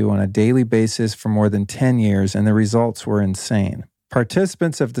K2 on a daily basis for more than 10 years, and the results were insane.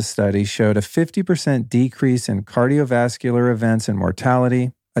 Participants of the study showed a 50% decrease in cardiovascular events and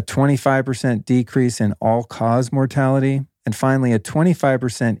mortality, a 25% decrease in all-cause mortality, and finally, a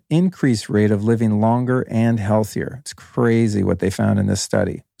 25% increased rate of living longer and healthier. It's crazy what they found in this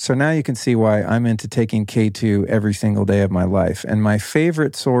study. So now you can see why I'm into taking K2 every single day of my life. And my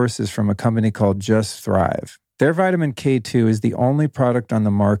favorite source is from a company called Just Thrive. Their vitamin K2 is the only product on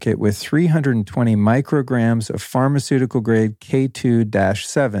the market with 320 micrograms of pharmaceutical-grade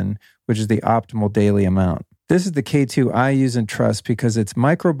K2-7, which is the optimal daily amount. This is the K2 I use and trust because it's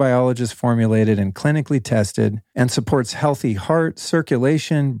microbiologist formulated and clinically tested and supports healthy heart,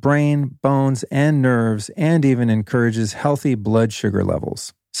 circulation, brain, bones, and nerves, and even encourages healthy blood sugar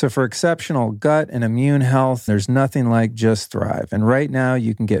levels. So for exceptional gut and immune health, there's nothing like Just Thrive. And right now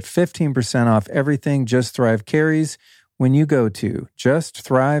you can get 15% off everything Just Thrive carries when you go to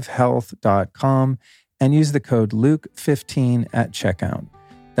justthrivehealth.com and use the code Luke15 at checkout.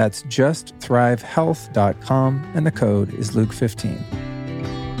 That's justthrivehealth.com, and the code is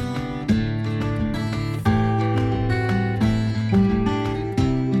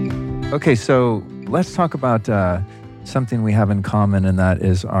Luke15. Okay, so let's talk about something we have in common, and that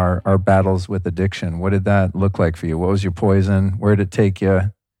is our battles with addiction. What did that look like for you? What was your poison? Where did it take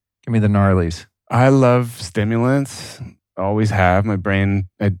you? Give me the gnarlies. I love stimulants. Always have. My brain,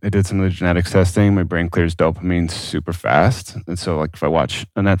 I did some of the genetics testing. My brain clears dopamine super fast. And so like if I watch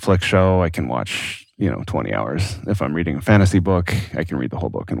a Netflix show, I can watch, 20 hours. If I'm reading a fantasy book, I can read the whole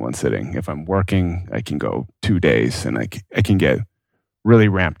book in one sitting. If I'm working, I can go 2 days and I can get really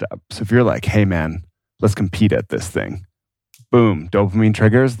ramped up. So if you're like, hey man, let's compete at this thing. Boom, dopamine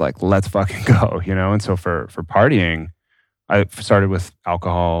triggers, like let's fucking go, And so for partying, I started with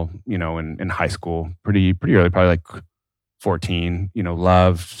alcohol, in high school, pretty early, probably like 14,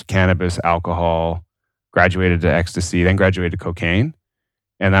 loved cannabis, alcohol, graduated to ecstasy, then graduated to cocaine.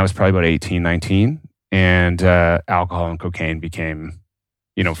 And that was probably about 18, 19. And alcohol and cocaine became,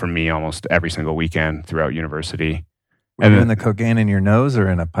 for me, almost every single weekend throughout university. Were you in the cocaine in your nose or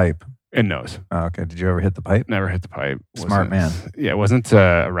in a pipe? In nose. Oh, okay. Did you ever hit the pipe? Never hit the pipe. Smart man. Yeah, it wasn't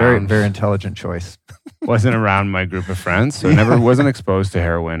around. Very, very intelligent choice. Wasn't around my group of friends. So I wasn't exposed to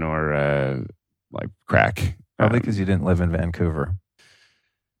heroin or like crack. Probably because you didn't live in Vancouver.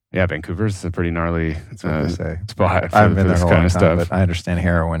 Yeah, Vancouver's a pretty gnarly spot for I haven't been there this in a kind long of time, stuff. but I understand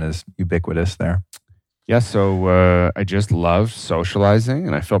heroin is ubiquitous there. Yeah, so I just loved socializing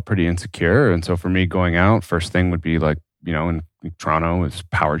and I felt pretty insecure. And so for me, going out, first thing would be like, in Toronto was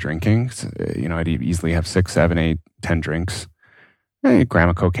power drinking. So, I'd easily have 6, 7, 8, 10 drinks. A gram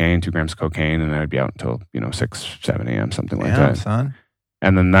of cocaine, 2 grams of cocaine, and I'd be out until, 6, 7 a.m., something like that. Son.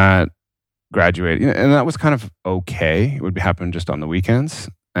 And then that graduated, and that was kind of okay. It would happen just on the weekends.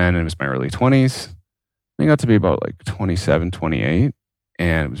 And it was my early 20s. I got to be about like 27, 28.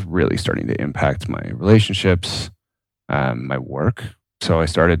 And it was really starting to impact my relationships, my work. So I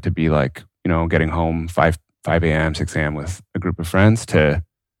started to be like, getting home 5 a.m., 6 a.m. with a group of friends to,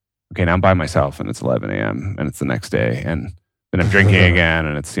 okay, now I'm by myself and it's 11 a.m. and it's the next day. And then I'm drinking again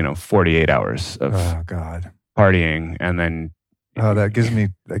and it's, 48 hours of partying. And then that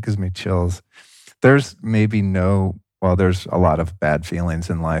gives me chills. There's there's a lot of bad feelings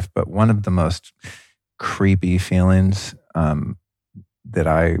in life, but one of the most creepy feelings that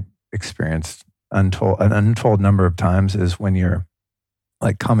I experienced an untold number of times is when you're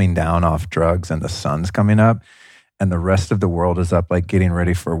like coming down off drugs and the sun's coming up and the rest of the world is up, like getting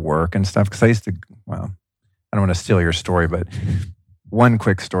ready for work and stuff. Because I used to, I don't want to steal your story, but one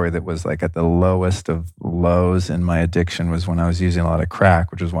quick story that was like at the lowest of lows in my addiction was when I was using a lot of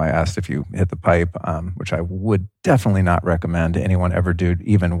crack, which is why I asked if you hit the pipe, which I would definitely not recommend anyone ever do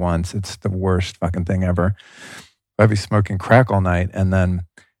even once. It's the worst fucking thing ever. I'd be smoking crack all night and then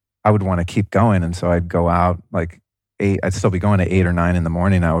I would want to keep going. And so I'd go out like 8, I'd still be going to 8 or 9 in the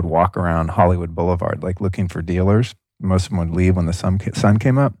morning. I would walk around Hollywood Boulevard, like looking for dealers. Most of them would leave when the sun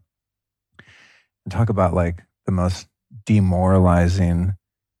came up. And talk about like the most demoralizing,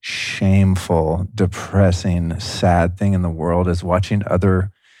 shameful, depressing, sad thing in the world is watching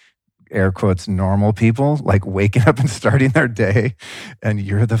other, air quotes, normal people like waking up and starting their day and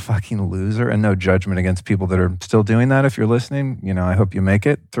you're the fucking loser. And no judgment against people that are still doing that. If you're listening, I hope you make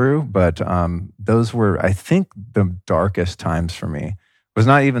it through. But those were, I think, the darkest times for me. It was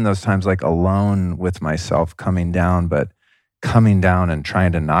not even those times like alone with myself coming down, but coming down and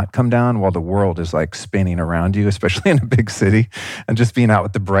trying to not come down while the world is like spinning around you, especially in a big city, and just being out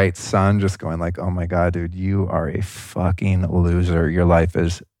with the bright sun, just going like, oh my God, dude, you are a fucking loser. Your life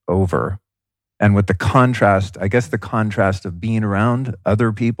is over. And with the contrast, I guess the contrast of being around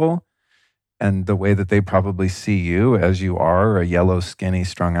other people and the way that they probably see you as you are a yellow, skinny,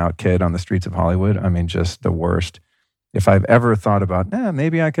 strung out kid on the streets of Hollywood. I mean, just the worst. If I've ever thought about,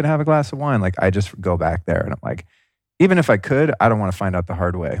 maybe I could have a glass of wine, like I just go back there and I'm like, even if I could, I don't want to find out the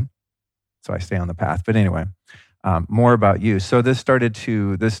hard way. So I stay on the path. But anyway, more about you. So this started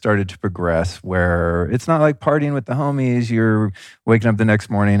to progress where it's not like partying with the homies. You're waking up the next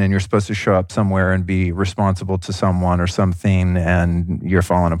morning and you're supposed to show up somewhere and be responsible to someone or something, and you're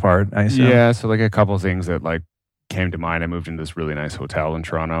falling apart, I assume. Yeah, so like a couple of things that like came to mind. I moved into this really nice hotel in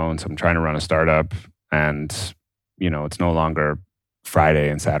Toronto, and so I'm trying to run a startup. and it's no longer Friday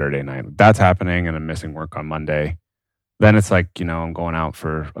and Saturday night. That's happening, and I'm missing work on Monday. Then it's like, I'm going out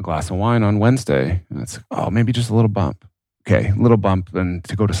for a glass of wine on Wednesday, and it's, maybe just a little bump. Okay, little bump, then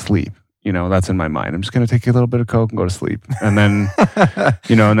to go to sleep. That's in my mind. I'm just going to take a little bit of Coke and go to sleep. And then,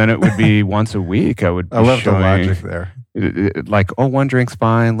 and then it would be once a week. I love the logic there. Like, one drink's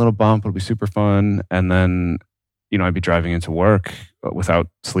fine, little bump, it'll be super fun. And then, I'd be driving into work without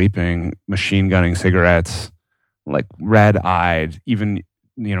sleeping, machine gunning cigarettes, like red-eyed. Even,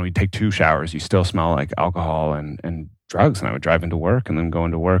 you take 2 showers, you still smell like alcohol and drugs. And I would drive into work and then go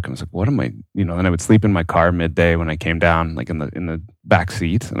into work. And I was like, what am I, then I would sleep in my car midday when I came down, like in the back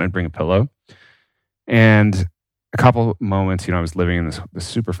seat, and I'd bring a pillow. And a couple moments, I was living in this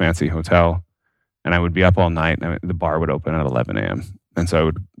super fancy hotel, and I would be up all night, and the bar would open at 11 a.m. And so I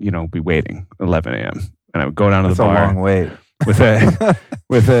would, be waiting 11 a.m. And I would go down to the bar. That's a long wait.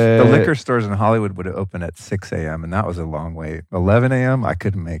 The liquor stores in Hollywood would open at 6 a.m. and that was a long wait. 11 a.m. I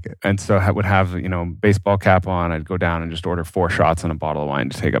couldn't make it. And so I would have, baseball cap on. I'd go down and just order 4 shots and a bottle of wine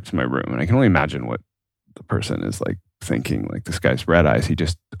to take up to my room. And I can only imagine what the person is like thinking. Like, this guy's red eyes. He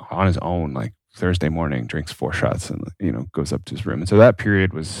just on his own, like Thursday morning, drinks 4 shots and goes up to his room. And so that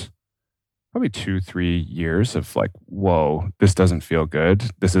period was probably 2-3 years of like, whoa, this doesn't feel good.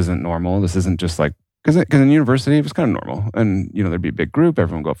 This isn't normal. This isn't just like, because in university it was kind of normal, and there'd be a big group,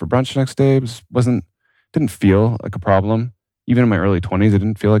 everyone would go out for brunch the next day. It didn't feel like a problem. Even in my early 20s, it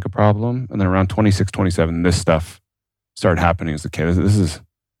didn't feel like a problem. And then around 26, 27, this stuff started happening as a kid. This is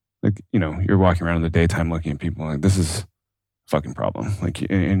like, you're walking around in the daytime looking at people like, this is a fucking problem. Like,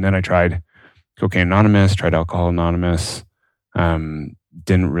 and then I tried Cocaine Anonymous, tried Alcohol Anonymous.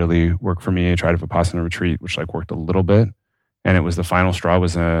 Didn't really work for me. I tried a Vipassana retreat, which like worked a little bit. And it was the final straw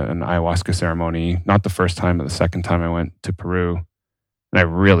was an ayahuasca ceremony. Not the first time, but the second time I went to Peru. And I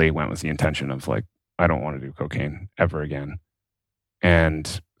really went with the intention of like, I don't want to do cocaine ever again.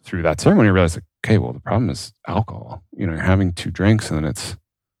 And through that ceremony, I realized, like, okay, well, the problem is alcohol. You're having 2 drinks and then it's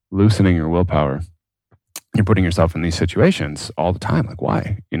loosening your willpower. You're putting yourself in these situations all the time. Like,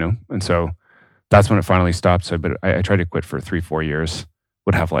 why? And so that's when it finally stopped. So, but I tried to quit for 3-4 years.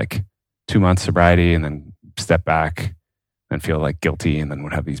 Would have like 2 months sobriety and then step back and feel like guilty, and then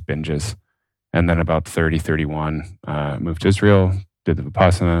would have these binges. And then about 30, 31, moved to Israel, did the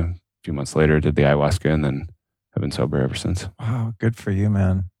Vipassana. A few months later, did the ayahuasca, and then have been sober ever since. Wow, good for you,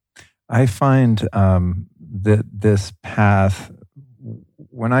 man. I find that this path,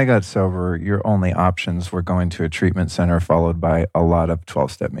 when I got sober, your only options were going to a treatment center followed by a lot of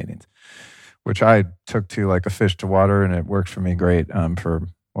 12-step meetings, which I took to like a fish to water, and it worked for me great for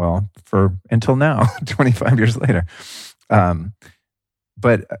until now, 25 years later.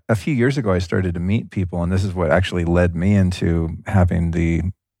 But a few years ago, I started to meet people, and this is what actually led me into having the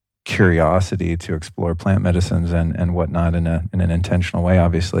curiosity to explore plant medicines and whatnot in an intentional way,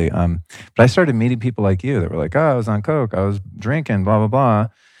 obviously. But I started meeting people like you that were like, I was on Coke, I was drinking, blah, blah, blah.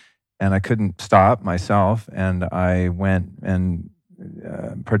 And I couldn't stop myself. And I went and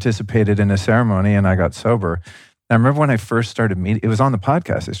participated in a ceremony, and I got sober. And I remember when I first started meeting, it was on the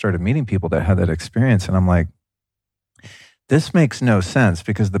podcast, I started meeting people that had that experience. And I'm like, this makes no sense,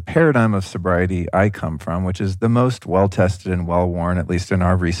 because the paradigm of sobriety I come from, which is the most well-tested and well-worn, at least in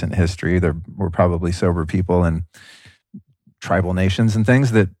our recent history, there were probably sober people in tribal nations and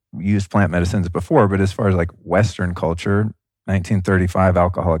things that used plant medicines before. But as far as like Western culture, 1935,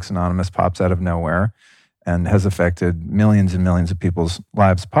 Alcoholics Anonymous pops out of nowhere and has affected millions and millions of people's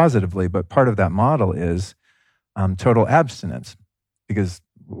lives positively. But part of that model is total abstinence, because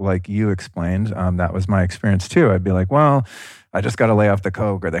like you explained, that was my experience too. I'd be like, well, I just got to lay off the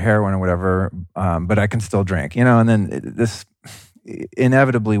Coke or the heroin or whatever, but I can still drink, and then this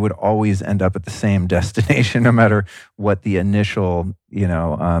inevitably would always end up at the same destination, no matter what the initial,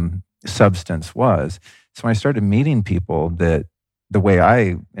 substance was. So when I started meeting people, that the way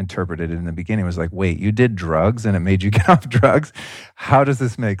I interpreted it in the beginning was like, wait, you did drugs and it made you get off drugs? How does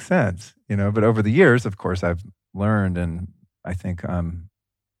this make sense? But over the years, of course, I've learned, and I think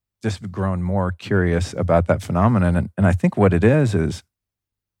just grown more curious about that phenomenon. And I think what it is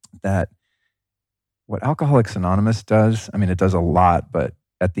that what Alcoholics Anonymous does, I mean, it does a lot, but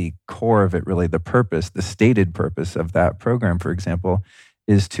at the core of it, really, the stated purpose of that program, for example,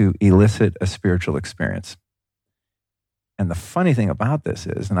 is to elicit a spiritual experience. And the funny thing about this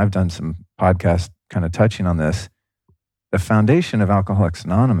is, and I've done some podcasts kind of touching on this, the foundation of Alcoholics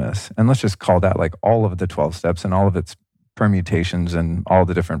Anonymous, and let's just call that like all of the 12 steps and all of its permutations and all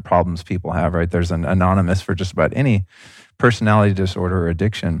the different problems people have, right? There's an anonymous for just about any personality disorder or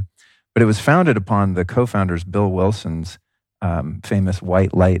addiction. But it was founded upon the co-founders Bill Wilson's famous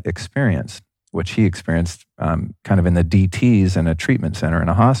white light experience. which he experienced kind of in the DTs in a treatment center in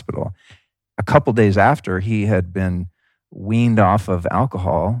a hospital. A couple days after, he had been weaned off of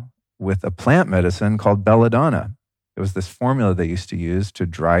alcohol with a plant medicine called belladonna. It was this formula they used to use to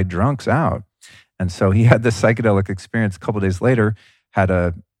dry drunks out. And so he had this psychedelic experience. A couple days later, had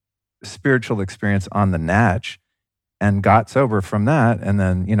a spiritual experience on the Natch and got sober from that. And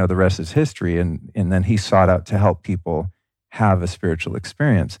then, the rest is history. And then he sought out to help people have a spiritual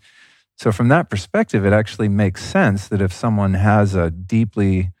experience. So from that perspective, it actually makes sense that if someone has a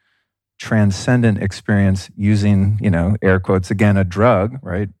deeply transcendent experience using, air quotes again, a drug,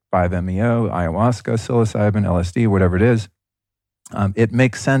 right? 5-MeO, ayahuasca, psilocybin, LSD, whatever it is, it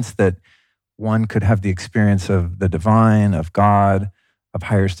makes sense that one could have the experience of the divine, of God, of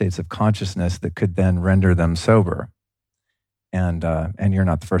higher states of consciousness that could then render them sober. And you're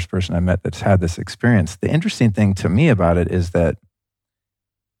not the first person I met that's had this experience. The interesting thing to me about it is that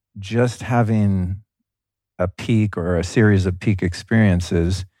just having a peak or a series of peak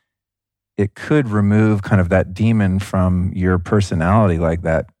experiences, it could remove kind of that demon from your personality, like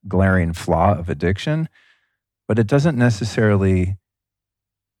that glaring flaw of addiction, but it doesn't necessarily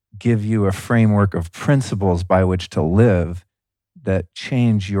give you a framework of principles by which to live that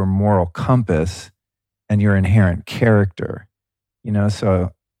change your moral compass and your inherent character.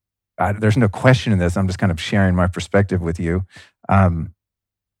 So there's no question in this. I'm just kind of sharing my perspective with you.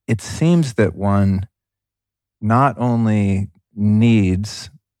 It seems that one not only needs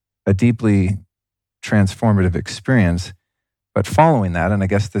a deeply transformative experience, but following that, and I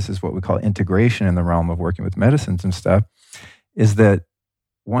guess this is what we call integration in the realm of working with medicines and stuff, is that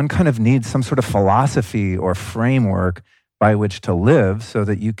one kind of needs some sort of philosophy or framework by which to live so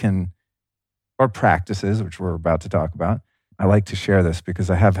that you can, or practices, which we're about to talk about. I like to share this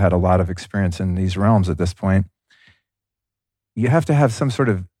because I have had a lot of experience in these realms at this point. You have to have some sort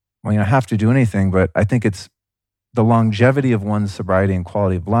of, you don't have to do anything, but I think it's the longevity of one's sobriety and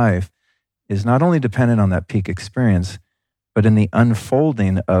quality of life is not only dependent on that peak experience, but in the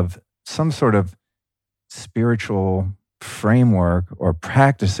unfolding of some sort of spiritual framework or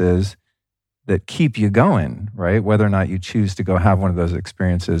practices that keep you going, right? Whether or not you choose to go have one of those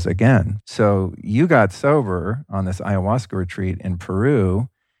experiences again. So you got sober on this ayahuasca retreat in Peru.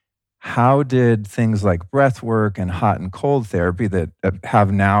 How did things like breathwork and hot and cold therapy that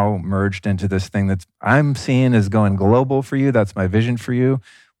have now merged into this thing that I'm seeing is going global for you, that's my vision for you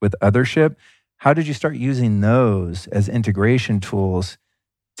with Othership, how did you start using those as integration tools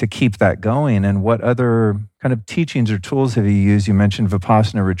to keep that going? And what other kind of teachings or tools have you used? You mentioned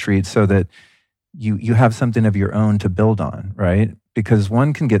Vipassana retreats so that you have something of your own to build on, right? Because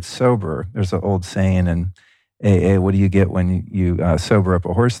one can get sober. There's an old saying in AA, what do you get when you sober up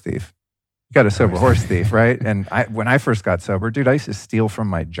a horse thief? You got a sober horse thief, right? And when I first got sober, dude, I used to steal from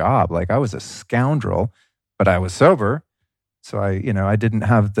my job. Like I was a scoundrel, but I was sober. So I didn't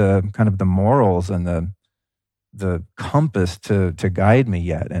have the kind of the morals and the compass to guide me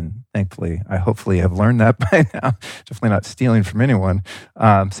yet. And thankfully, I hopefully have learned that by now. Definitely not stealing from anyone.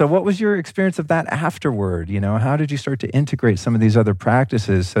 So what was your experience of that afterward? How did you start to integrate some of these other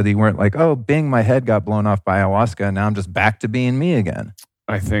practices so that you weren't like, oh, bing, my head got blown off by ayahuasca and now I'm just back to being me again?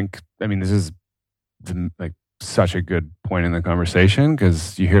 This is such a good point in the conversation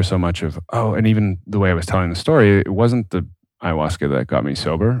because you hear so much of, and even the way I was telling the story, it wasn't the ayahuasca that got me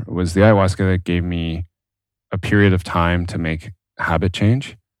sober. It was the ayahuasca that gave me a period of time to make habit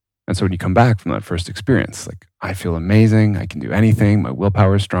change. And so when you come back from that first experience, like I feel amazing, I can do anything, my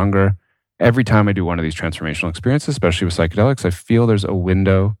willpower is stronger. Every time I do one of these transformational experiences, especially with psychedelics, I feel there's a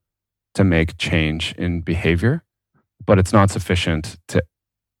window to make change in behavior, but it's not sufficient to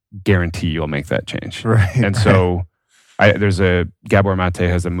guarantee you'll make that change. Right. And so Gabor Mate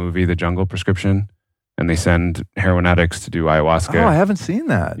has a movie, The Jungle Prescription, and they send heroin addicts to do ayahuasca. Oh, I haven't seen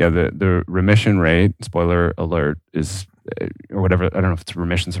that. Yeah, the remission rate, spoiler alert, is, or whatever, I don't know if it's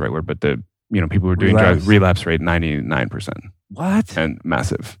remission's the right word, but the people who are doing drugs, relapse rate 99%. What? And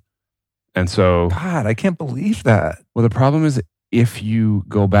massive. And so... God, I can't believe that. Well, the problem is if you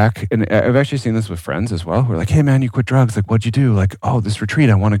go back, and I've actually seen this with friends as well, who are like, hey man, you quit drugs, like what'd you do? Like, oh, this retreat,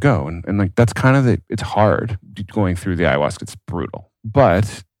 I want to go. And like, that's kind of it's hard going through the ayahuasca, it's brutal.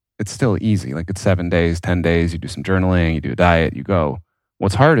 But it's still easy. Like it's 7 days, 10 days, you do some journaling, you do a diet, you go.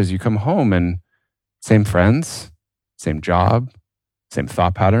 What's hard is you come home and same friends, same job, same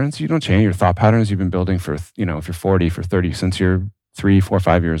thought patterns. You don't change your thought patterns you've been building for, if you're 40, for 30, since you're 3, 4,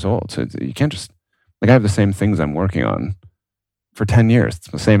 5 years old. So you can't just, I have the same things I'm working on for 10 years.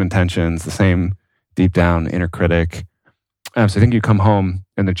 It's the same intentions, the same deep down inner critic. So I think you come home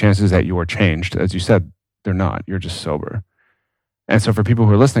and the chances that you are changed, as you said, they're not. You're just sober. And so for people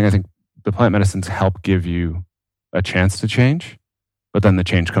who are listening, I think the plant medicines help give you a chance to change, but then the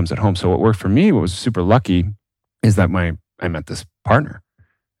change comes at home. So what worked for me, what was super lucky, is that I met this partner,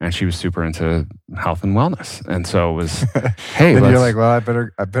 and she was super into health and wellness, and so it was, hey, then you're like, well,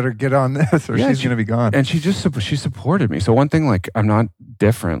 I better get on this, or she's going to be gone. And she supported me. So one thing, like, I'm not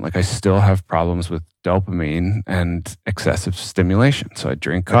different. Like, I still have problems with dopamine and excessive stimulation. So I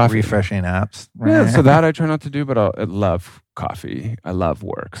drink coffee, refreshing apps. Yeah, so that I try not to do, but I love coffee. I love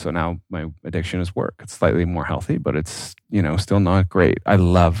work. So now my addiction is work. It's slightly more healthy, but it's, still not great. I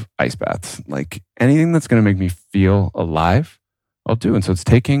love ice baths. Like, anything that's going to make me feel alive, I'll do. And so it's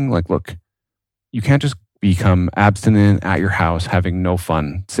taking, like, look, you can't just become abstinent at your house having no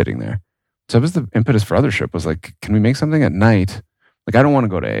fun sitting there. So it was the impetus for Othership, was like, can we make something at night? Like, I don't want to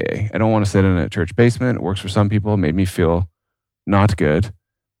go to AA. I don't want to sit in a church basement. It works for some people. It made me feel not good.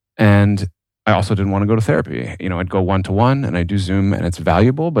 And I also didn't want to go to therapy. I'd go one-to-one, and I do Zoom, and it's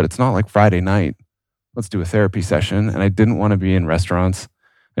valuable, but it's not like Friday night, let's do a therapy session. And I didn't want to be in restaurants.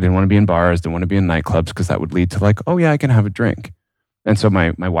 I didn't want to be in bars. Didn't want to be in nightclubs, because that would lead to, like, oh yeah, I can have a drink. And so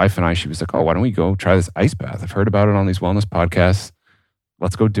my wife and I, she was like, oh, why don't we go try this ice bath? I've heard about it on these wellness podcasts.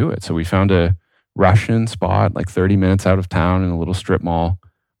 Let's go do it. So we found a Russian spot, like 30 minutes out of town in a little strip mall.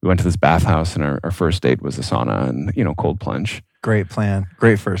 We went to this bathhouse, and our first date was a sauna and, cold plunge. Great plan.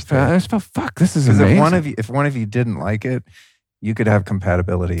 Great first date. I just felt, fuck, this is amazing. If one of you didn't like it, you could have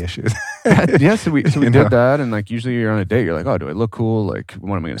compatibility issues. Yeah, so we did that, and, like, usually you're on a date, you're like, oh, do I look cool? Like,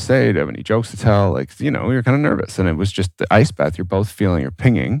 what am I going to say? Do I have any jokes to tell? Like, you're kind of nervous, and it was just the ice bath. You're both feeling, you're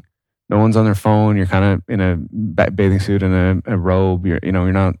pinging. No one's on their phone. You're kind of in a bathing suit and a robe.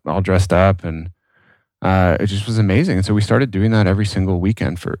 You're not all dressed up, and it just was amazing. And so we started doing that every single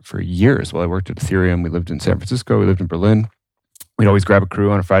weekend for years. While I worked at Ethereum, we lived in San Francisco, we lived in Berlin. We'd always grab a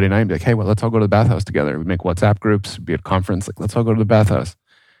crew on a Friday night and be like, hey, well, let's all go to the bathhouse together. We'd make WhatsApp groups, be at a conference, like, let's all go to the bathhouse.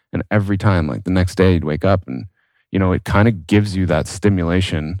 And every time, like, the next day you'd wake up and, it kind of gives you that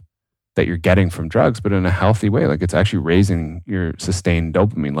stimulation that you're getting from drugs, but in a healthy way. Like, it's actually raising your sustained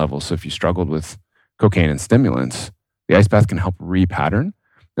dopamine levels. So if you struggled with cocaine and stimulants, the ice bath can help repattern.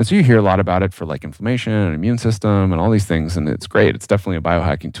 And so you hear a lot about it for, like, inflammation and immune system and all these things. And it's great. It's definitely a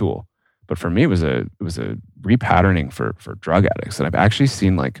biohacking tool. But for me, it was a repatterning for drug addicts. And I've actually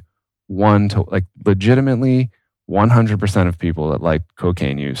seen, like, legitimately 100% of people that like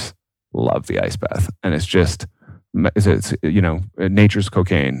cocaine use love the ice bath. And it's just, it's nature's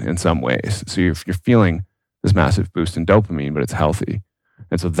cocaine in some ways. So you're feeling this massive boost in dopamine, but it's healthy.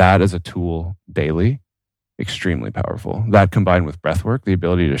 And so that is a tool daily, extremely powerful. That combined with breathwork, the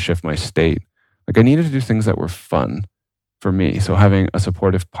ability to shift my state. Like, I needed to do things that were fun for me. So having a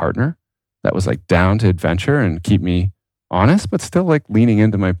supportive partner that was, like, down to adventure and keep me honest, but still, like, leaning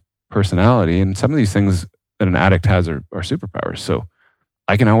into my personality. And some of these things that an addict has are superpowers. So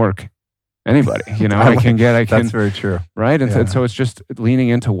I can outwork anybody, That's very true. Right. And so it's just leaning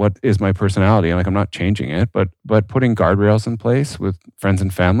into what is my personality. And, like, I'm not changing it, but putting guardrails in place with friends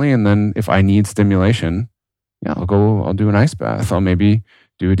and family. And then if I need stimulation, I'll do an ice bath. I'll maybe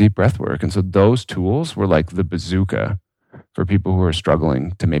do a deep breath work. And so those tools were like the bazooka for people who are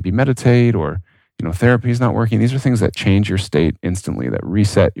struggling to maybe meditate, or, therapy is not working. These are things that change your state instantly, that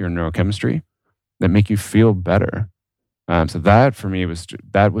reset your neurochemistry, that make you feel better. So that for me was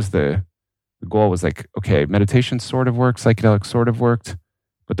the goal, was like, okay, meditation sort of worked, psychedelics sort of worked,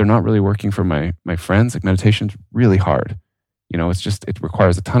 but they're not really working for my friends. Like, meditation's really hard. It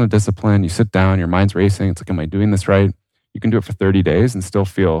requires a ton of discipline. You sit down, your mind's racing. It's like, am I doing this right? You can do it for 30 days and still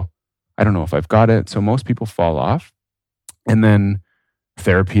feel, I don't know if I've got it. So most people fall off. And then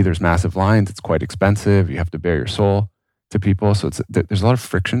therapy, there's massive lines. It's quite expensive. You have to bare your soul to people. So there's a lot of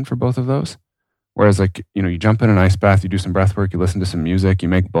friction for both of those. Whereas, like, you jump in an ice bath, you do some breath work, you listen to some music, you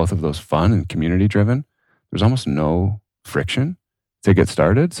make both of those fun and community driven. There's almost no friction to get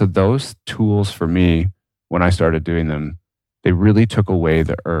started. So those tools for me, when I started doing them, they really took away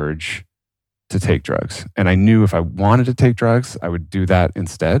the urge to take drugs. And I knew if I wanted to take drugs, I would do that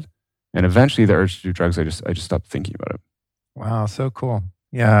instead. And eventually the urge to do drugs, I just stopped thinking about it. Wow, so cool.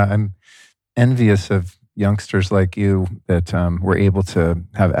 Yeah, I'm envious of youngsters like you that were able to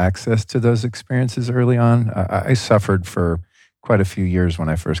have access to those experiences early on. I suffered for quite a few years when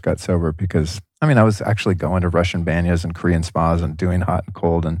I first got sober, because, I was actually going to Russian banyas and Korean spas and doing hot and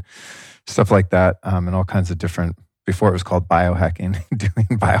cold and stuff like that, and all kinds of different, before it was called biohacking,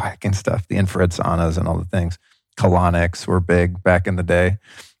 doing biohacking stuff, the infrared saunas and all the things. Colonics were big back in the day,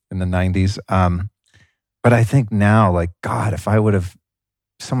 in the 90s. But I think now, like, God, if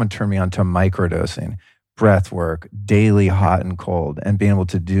someone turned me on to microdosing, breath work, daily hot and cold, and being able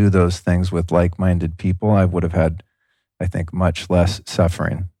to do those things with like-minded people, I would have had, I think, much less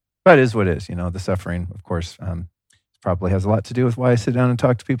suffering. But it is what it is. The suffering, of course, probably has a lot to do with why I sit down and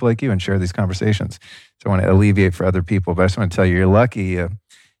talk to people like you and share these conversations. So I want to alleviate for other people. But I just want to tell you, you're lucky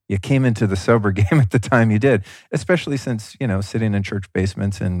you came into the sober game at the time you did, especially since, sitting in church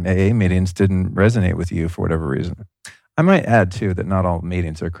basements and AA meetings didn't resonate with you for whatever reason. I might add, too, that not all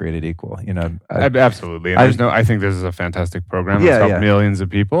meetings are created equal. Absolutely. And I think this is a fantastic program. It's helped millions of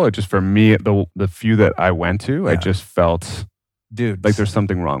people. It just, for me, the few that I went to, I just felt like there's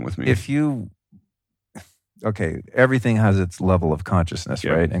something wrong with me. Everything has its level of consciousness,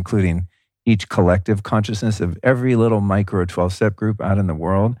 right? Including each collective consciousness of every little micro 12-step group out in the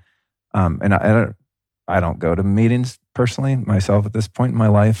world. And I don't go to meetings personally myself at this point in my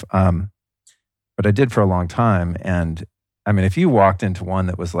life, but I did for a long time. And I mean, if you walked into one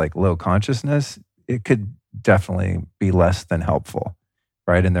that was like low consciousness, it could definitely be less than helpful,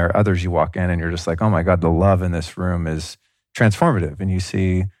 right? And there are others you walk in and you're just like, oh my God, the love in this room is transformative. And you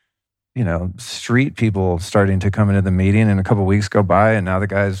see street people starting to come into the meeting, and a couple of weeks go by and now the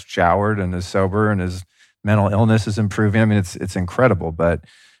guy's showered and is sober and his mental illness is improving. I mean, it's incredible, but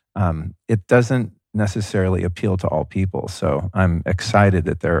it doesn't necessarily appeal to all people. So I'm excited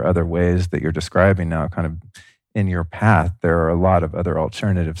that there are other ways that you're describing now kind of in your path. There are a lot of other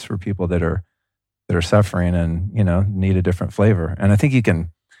alternatives for people that are suffering and, need a different flavor. And I think you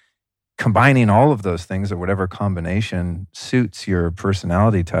can, combining all of those things or whatever combination suits your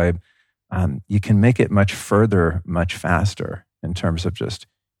personality type, you can make it much further, much faster in terms of just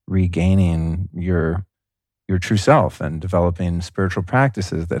regaining your true self and developing spiritual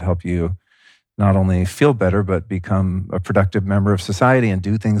practices that help you not only feel better, but become a productive member of society and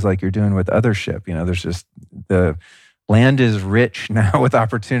do things like you're doing with Othership. There's just, the land is rich now with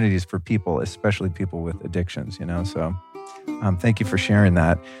opportunities for people, especially people with addictions, So thank you for sharing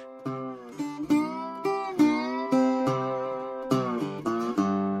that.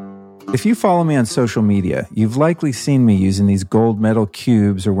 If you follow me on social media, you've likely seen me using these gold metal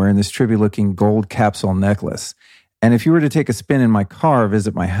cubes or wearing this trippy-looking gold capsule necklace. And if you were to take a spin in my car or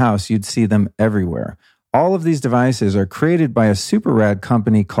visit my house, you'd see them everywhere. All of these devices are created by a super rad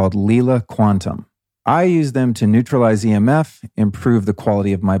company called Lila Quantum. I use them to neutralize EMF, improve the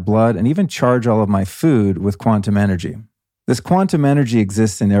quality of my blood, and even charge all of my food with quantum energy. This quantum energy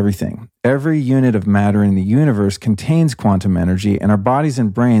exists in everything. Every unit of matter in the universe contains quantum energy, and our bodies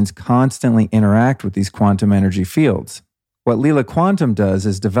and brains constantly interact with these quantum energy fields. What Lila Quantum does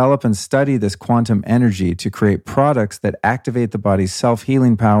is develop and study this quantum energy to create products that activate the body's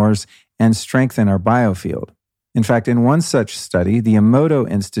self-healing powers and strengthen our biofield. In fact, in one such study, the Emoto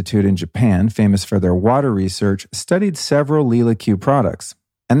Institute in Japan, famous for their water research, studied several Lila Q products.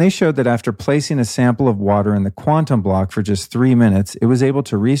 And they showed that after placing a sample of water in the quantum block for just 3 minutes, it was able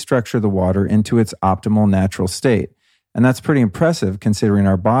to restructure the water into its optimal natural state. And that's pretty impressive considering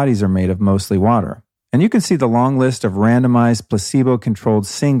our bodies are made of mostly water. And you can see the long list of randomized, placebo-controlled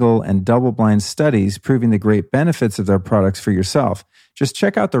single and double-blind studies proving the great benefits of their products for yourself. Just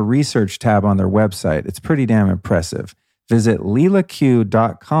check out the research tab on their website. It's pretty damn impressive. Visit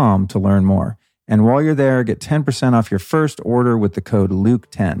lilaq.com to learn more. And while you're there, get 10% off your first order with the code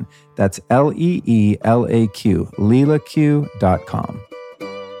Luke10. That's LEELAQ, lilaq.com.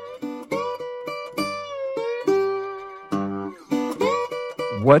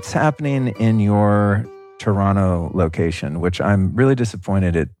 What's happening in your Toronto location, which I'm really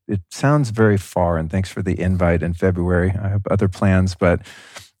disappointed. It sounds very far, and thanks for the invite in February. I have other plans, but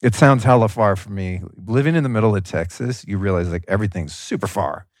it sounds hella far for me. Living in the middle of Texas, you realize like everything's super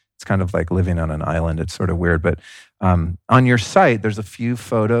far. It's kind of like living on an island. It's sort of weird. But on your site, there's a few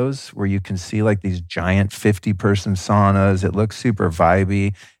photos where you can see like these giant 50-person saunas. It looks super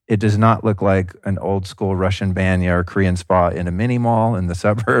vibey. It does not look like an old school Russian banya or Korean spa in a mini mall in the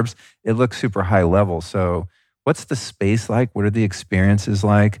suburbs. It looks super high level. So what's the space like? What are the experiences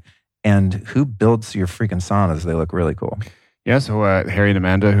like? And who builds your freaking saunas? They look really cool. Yeah, so Harry and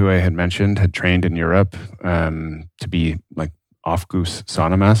Amanda, who I had mentioned, had trained in Europe to be like off-goose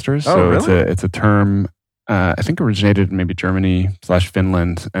sauna masters. Oh, so really? it's a term I think originated in maybe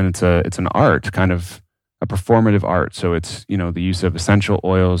Germany/Finland, and it's an art, kind of a performative art. So it's, you know, the use of essential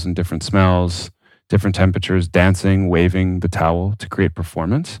oils and different smells, different temperatures, dancing, waving the towel to create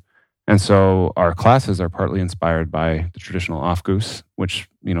performance. And so our classes are partly inspired by the traditional off-goose, which,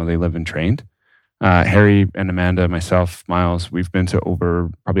 you know, they live and trained. Harry and Amanda, myself, Miles, we've been to over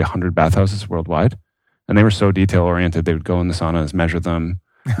probably 100 bathhouses worldwide. And they were so detail-oriented, they would go in the saunas, measure them,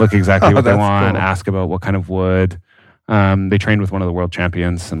 look exactly what they want, cool. Ask about what kind of wood. They trained with one of the world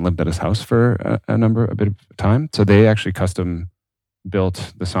champions and lived at his house for a bit of time. So they actually custom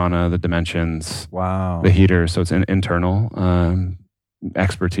built the sauna, the dimensions, wow, the heater. So it's an internal.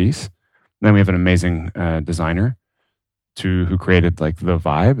 expertise. And then we have an amazing designer who created like the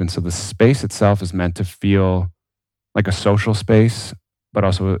vibe. And so the space itself is meant to feel like a social space, but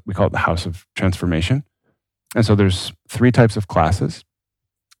also we call it the house of transformation. And so there's 3 types of classes.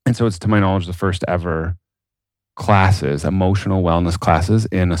 And so it's, to my knowledge, the first ever classes, emotional wellness classes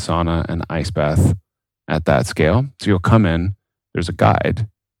in a sauna and ice bath at that scale. So you'll come in, there's a guide,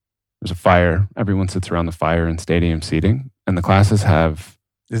 there's a fire, everyone sits around the fire in stadium seating, and the classes have...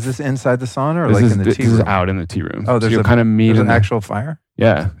 Is this inside the sauna or like in the tea room? This is out in the tea room. Oh, so you'll kind of meet an actual fire?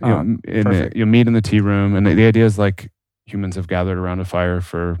 Yeah. Perfect. You'll meet in the tea room, and the idea is like humans have gathered around a fire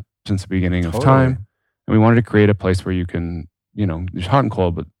since the beginning of time. And we wanted to create a place where you can, there's hot and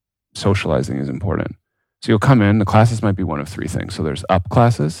cold, but socializing is important. So you'll come in, the classes might be one of 3 things. So there's up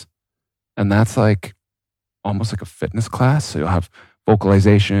classes, and that's like almost like a fitness class. So you'll have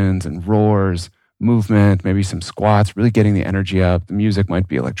vocalizations and roars, movement, maybe some squats, really getting the energy up. The music might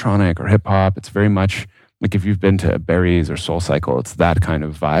be electronic or hip hop. It's very much like if you've been to Berries or Soul Cycle, it's that kind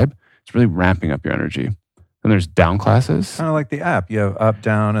of vibe. It's really ramping up your energy. Then there's down classes. Kind of like the app. You have up,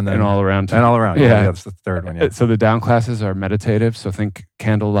 down, and then... And all around. And all around. Yeah. That's the third one. Yeah. So the down classes are meditative. So think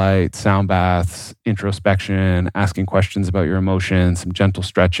candlelight, sound baths, introspection, asking questions about your emotions, some gentle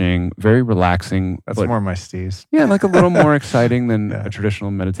stretching, very relaxing. That's more my steez. Yeah, like a little more exciting than a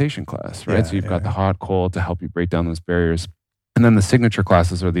traditional meditation class, right? So you've got the hot, cold to help you break down those barriers. And then the signature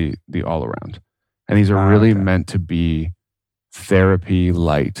classes are the all around. And these are really meant to be therapy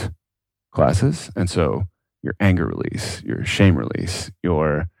light classes. And so your anger release, your shame release, we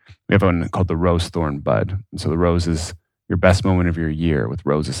have one called the Rose Thorn Bud. And so the rose is your best moment of your year with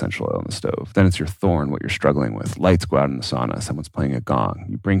rose essential oil on the stove. Then it's your thorn, what you're struggling with. Lights go out in the sauna, someone's playing a gong.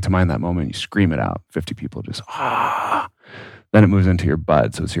 You bring to mind that moment, you scream it out. 50 people just, ah. Then it moves into your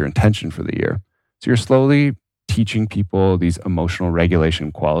bud. So it's your intention for the year. So you're slowly teaching people these emotional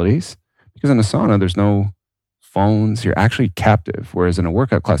regulation qualities. Because in a sauna, there's no phones, you're actually captive. Whereas in a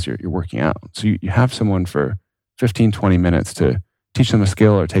workout class, you're working out. So you have someone for 15, 20 minutes to teach them a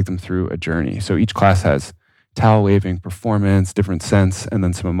skill or take them through a journey. So each class has towel waving, performance, different sense, and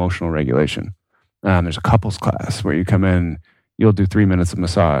then some emotional regulation. There's a couples class where you come in, you'll do 3 minutes of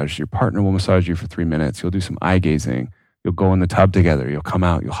massage. Your partner will massage you for 3 minutes. You'll do some eye gazing. You'll go in the tub together. You'll come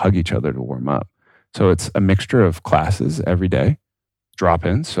out. You'll hug each other to warm up. So it's a mixture of classes every day,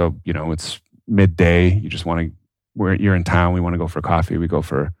 drop-ins. So, it's midday. You just want to, you're in town, we want to go for coffee, we go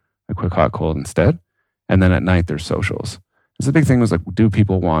for a quick hot cold instead. And then at night there's socials. Because the big thing was like, do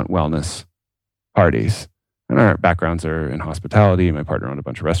people want wellness parties? And our backgrounds are in hospitality. My partner owned a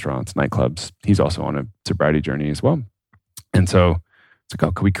bunch of restaurants, nightclubs. He's also on a sobriety journey as well. And so it's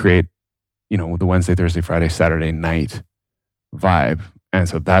like, could we create, the Wednesday, Thursday, Friday, Saturday night vibe? And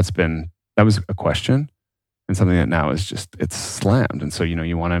so that was a question and something that now is just, it's slammed. And so,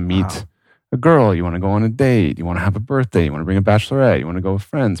 you want to meet a girl, you want to go on a date, you want to have a birthday, you want to bring a bachelorette, you want to go with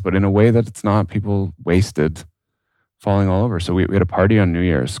friends, but in a way that it's not people wasted falling all over. So we had a party on New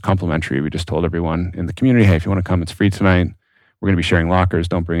Year's, complimentary. We just told everyone in the community, hey, if you want to come, it's free tonight. We're going to be sharing lockers,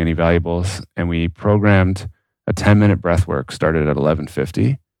 don't bring any valuables. And we programmed a 10-minute breathwork, started at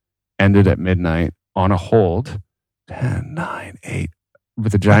 11:50, ended at midnight on a hold, 10, 9, 8,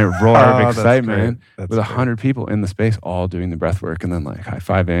 with a giant roar of excitement, with 100 people in the space, all doing the breath work, and then like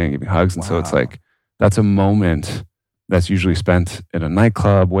high-fiving, giving hugs. And so it's like, that's a moment that's usually spent in a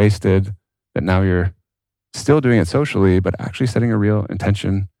nightclub, wasted, that now you're still doing it socially, but actually setting a real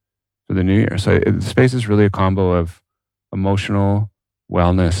intention for the new year. So the space is really a combo of emotional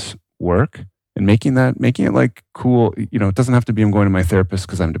wellness work and making it like cool. It doesn't have to be I'm going to my therapist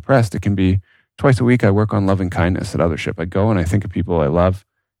because I'm depressed. It can be twice a week I work on loving kindness at Othership. I go and I think of people I love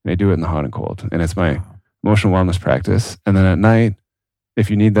and I do it in the hot and cold. And it's my emotional wellness practice. And then at night, if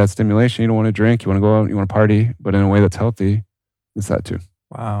you need that stimulation, you don't want to drink, you want to go out, you want to party, but in a way that's healthy, it's that too.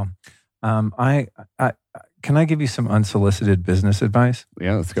 Wow. I can I give you some unsolicited business advice?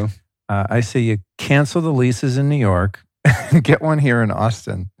 Yeah, let's go. I say you cancel the leases in New York and get one here in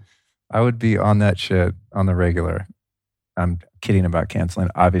Austin. I would be on that shit on the regular. I'm kidding about canceling.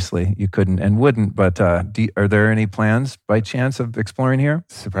 Obviously, you couldn't and wouldn't, but are there any plans by chance of exploring here?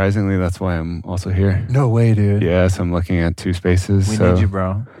 Surprisingly, that's why I'm also here. No way, dude. Yes, I'm looking at 2 spaces. We need you,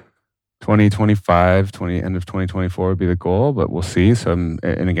 bro. 2025, end of 2024 would be the goal, but we'll see. So and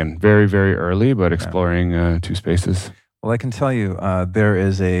again, very, very early, but exploring 2 spaces. Well, I can tell you, there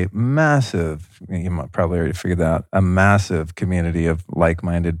is a massive, you might probably already figured that out, a massive community of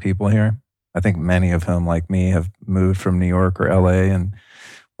like-minded people here. I think many of whom, like me, have moved from New York or LA and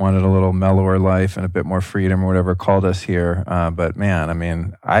wanted a little mellower life and a bit more freedom or whatever, called us here. But man, I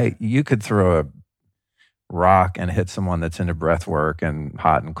mean, you could throw a rock and hit someone that's into breath work and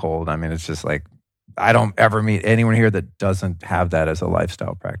hot and cold. I mean, it's just like, I don't ever meet anyone here that doesn't have that as a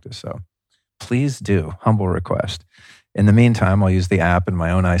lifestyle practice. So please do. Humble request. In the meantime, I'll use the app in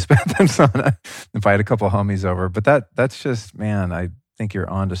my own ice bath and sauna. Invite a couple homies over. But that's just, man, I think you're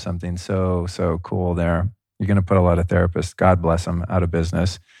onto something so cool there. You're going to put a lot of therapists, God bless them, out of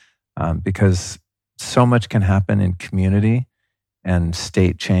business because so much can happen in community and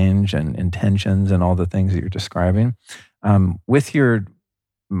state change and intentions and all the things that you're describing. With your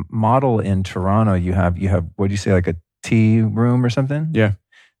model in Toronto, you have what do you say, like a tea room or something? Yeah.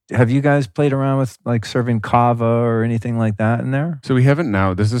 Have you guys played around with like serving kava or anything like that in there? So we haven't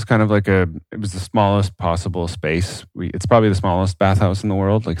now. This is kind of like it was the smallest possible space. It's probably the smallest bathhouse in the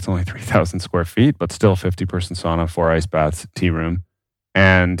world. Like it's only 3,000 square feet, but still 50-person sauna, 4 ice baths, tea room.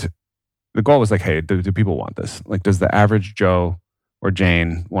 And the goal was like, hey, do people want this? Like, does the average Joe or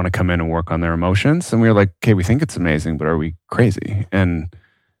Jane want to come in and work on their emotions? And we were like, okay, we think it's amazing, but are we crazy? And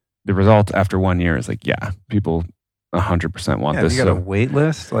the result after 1 year is like, yeah, people 100% want this. You got a wait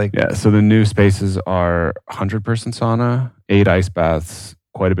list? Yeah, so the new spaces are 100-person sauna, 8 ice baths,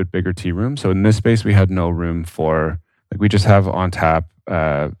 quite a bit bigger tea room. So in this space, we had no room for, like we just have on tap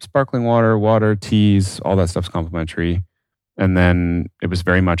sparkling water, teas, all that stuff's complimentary. And then it was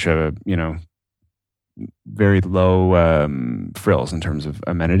very much a, very low frills in terms of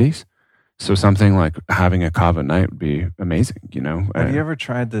amenities. So something like having a kava night would be amazing, Have you ever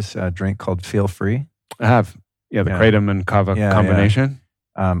tried this drink called Feel Free? I have. Yeah, the kratom and kava combination.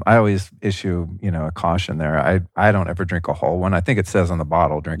 Yeah. I always issue, a caution there. I don't ever drink a whole one. I think it says on the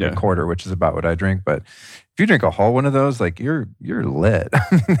bottle, drink a quarter, which is about what I drink. But if you drink a whole one of those, like you're lit.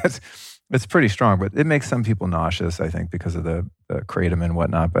 I mean, it's pretty strong, but it makes some people nauseous, I think, because of the kratom and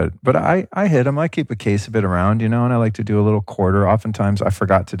whatnot. But I hit them. I keep a case of it around, and I like to do a little quarter. Oftentimes, I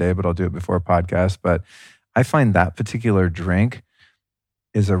forgot today, but I'll do it before a podcast. But I find that particular drink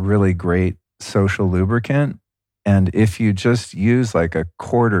is a really great social lubricant. And if you just use like a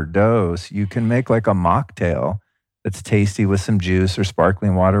quarter dose, you can make like a mocktail that's tasty with some juice or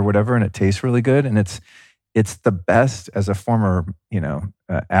sparkling water or whatever, and it tastes really good. And it's the best. As a former,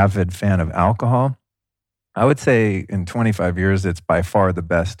 avid fan of alcohol, I would say in 25 years, it's by far the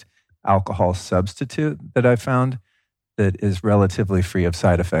best alcohol substitute that I've found that is relatively free of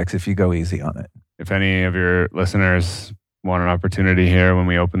side effects if you go easy on it. If any of your listeners want an opportunity here when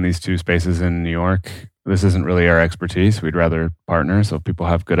we open these 2 spaces in New York, this isn't really our expertise. We'd rather partner. So if people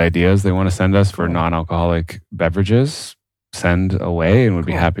have good ideas they want to send us for non-alcoholic beverages, send away and we'd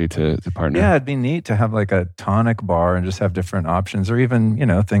be happy to partner. Yeah, it'd be neat to have like a tonic bar and just have different options, or even,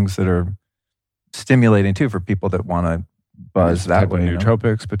 things that are stimulating too for people that want to buzz that way.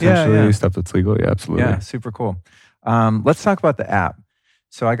 Nootropics, potentially, stuff that's legal. Yeah, absolutely. Yeah, super cool. Let's talk about the app.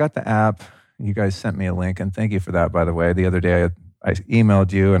 So I got the app. You guys sent me a link, and thank you for that, by the way. The other day I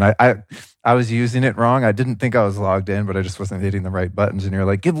emailed you, and I was using it wrong. I didn't think I was logged in, but I just wasn't hitting the right buttons. And you're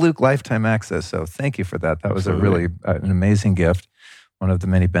like, give Luke lifetime access. So thank you for that. That was a really an amazing gift. One of the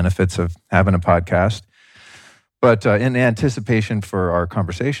many benefits of having a podcast. But in anticipation for our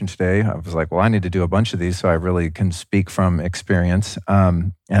conversation today, I was like, well, I need to do a bunch of these so I really can speak from experience.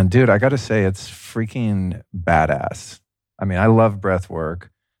 And dude, I got to say, it's freaking badass. I mean, I love breath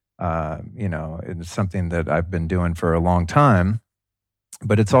work. It's something that I've been doing for a long time.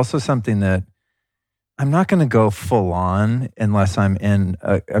 But it's also something that I'm not going to go full on unless I'm in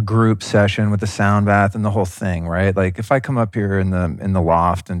a group session with a sound bath and the whole thing, right? Like if I come up here in the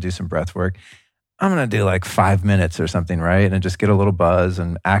loft and do some breath work, I'm going to do like 5 minutes or something, right? And just get a little buzz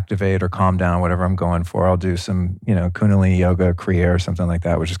and activate or calm down, whatever I'm going for. I'll do some, Kundalini yoga, Kriya or something like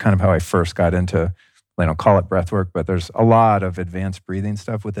that, which is kind of how I first got into, I don't call it breath work, but there's a lot of advanced breathing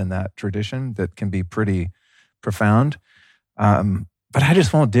stuff within that tradition that can be pretty profound. But I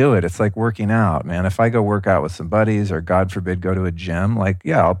just won't do it. It's like working out, man. If I go work out with some buddies or God forbid, go to a gym,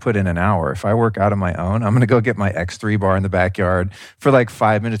 I'll put in an hour. If I work out on my own, I'm going to go get my X3 bar in the backyard for like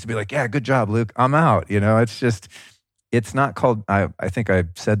 5 minutes to be like, yeah, good job, Luke. I'm out. It's not called, I think I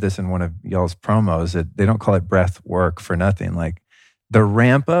said this in one of y'all's promos, that they don't call it breath work for nothing. Like the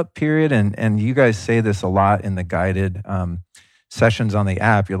ramp up period, and you guys say this a lot in the guided sessions on the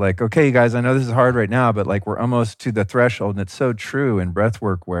app. You're like, okay, you guys, I know this is hard right now, but like we're almost to the threshold. And it's so true in breath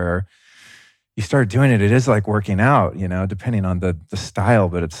work where you start doing it, it is like working out, depending on the style,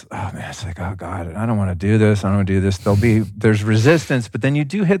 but it's like, oh God, I don't want to do this. I don't want to do this. There's resistance, but then you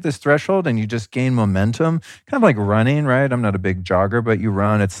do hit this threshold and you just gain momentum, kind of like running, right? I'm not a big jogger, but you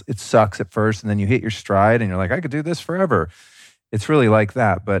run, it sucks at first, and then you hit your stride and you're like, I could do this forever. It's really like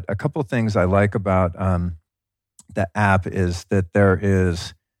that. But a couple things I like about the app is that there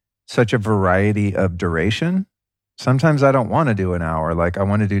is such a variety of duration. Sometimes I don't want to do an hour. Like I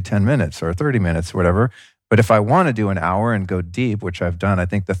want to do 10 minutes or 30 minutes, whatever. But if I want to do an hour and go deep, which I've done, I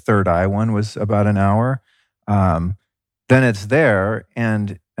think the Third Eye one was about an hour, then it's there.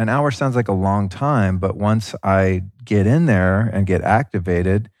 And an hour sounds like a long time. But once I get in there and get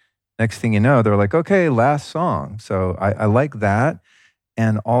activated, next thing you know, they're like, okay, last song. So I like that.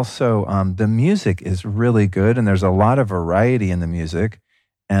 And also the music is really good. And there's a lot of variety in the music.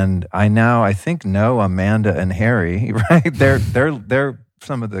 And I think know Amanda and Harry, right? They're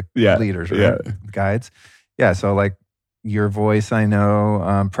some of the leaders, right? Yeah. Guides. Yeah. So like your voice, I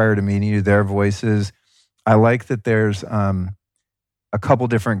know prior to meeting you, their voices. I like that there's a couple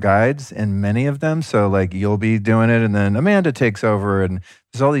different guides in many of them. So like you'll be doing it and then Amanda takes over and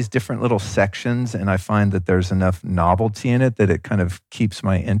there's all these different little sections. And I find that there's enough novelty in it that it kind of keeps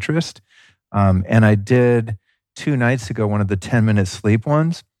my interest. And I did 2 nights ago, one of the 10-minute sleep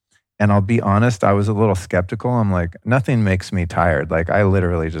ones. And I'll be honest, I was a little skeptical. I'm like, nothing makes me tired. Like I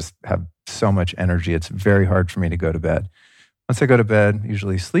literally just have so much energy. It's very hard for me to go to bed. Once I go to bed,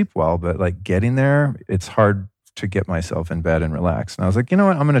 usually sleep well, but like getting there, it's hard to get myself in bed and relax. And I was like, you know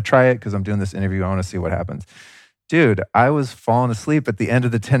what? I'm going to try it because I'm doing this interview. I want to see what happens. Dude, I was falling asleep at the end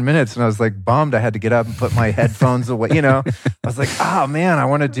of the 10 minutes and I was like bummed. I had to get up and put my headphones away. I was like, oh man, I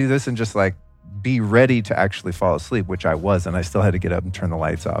want to do this and just like be ready to actually fall asleep, which I was. And I still had to get up and turn the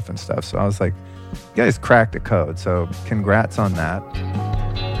lights off and stuff. So I was like, you guys cracked a code. So congrats on that.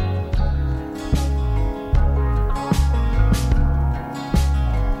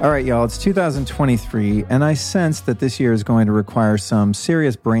 All right, y'all, it's 2023, and I sense that this year is going to require some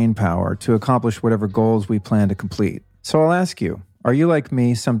serious brain power to accomplish whatever goals we plan to complete. So I'll ask you, are you like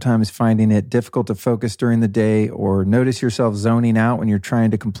me, sometimes finding it difficult to focus during the day or notice yourself zoning out when you're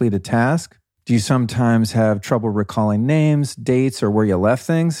trying to complete a task? Do you sometimes have trouble recalling names, dates, or where you left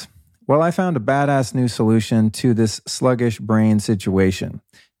things? Well, I found a badass new solution to this sluggish brain situation.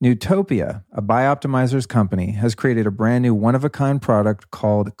 Newtopia, a Bioptimizers company, has created a brand new one-of-a-kind product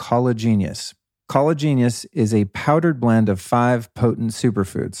called Collagenius. Collagenius is a powdered blend of 5 potent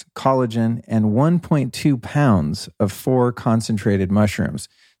superfoods, collagen, and 1.2 pounds of 4 concentrated mushrooms.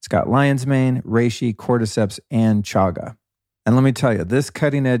 It's got lion's mane, reishi, cordyceps, and chaga. And let me tell you, this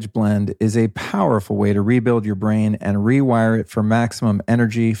cutting-edge blend is a powerful way to rebuild your brain and rewire it for maximum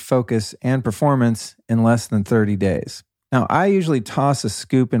energy, focus, and performance in less than 30 days. Now, I usually toss a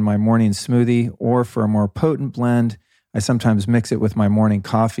scoop in my morning smoothie, or for a more potent blend, I sometimes mix it with my morning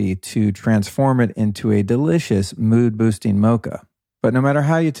coffee to transform it into a delicious mood-boosting mocha. But no matter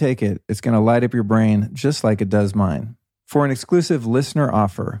how you take it, it's going to light up your brain just like it does mine. For an exclusive listener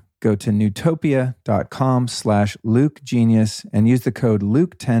offer, go to newtopia.com/LukeGenius and use the code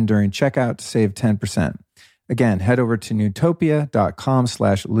Luke10 during checkout to save 10%. Again, head over to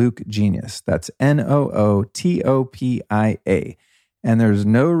newtopia.com/LukeGenius. That's NOOTOPIA. And there's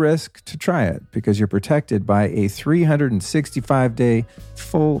no risk to try it because you're protected by a 365-day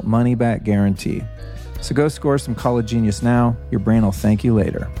full money-back guarantee. So go score some Collagenius now. Your brain will thank you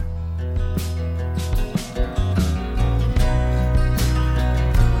later.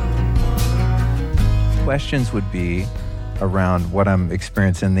 Questions would be around what I'm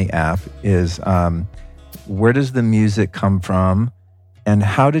experiencing in the app is where does the music come from? And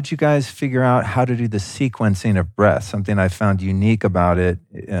how did you guys figure out how to do the sequencing of breath? Something I found unique about it,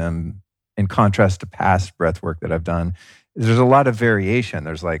 in contrast to past breath work that I've done, is there's a lot of variation.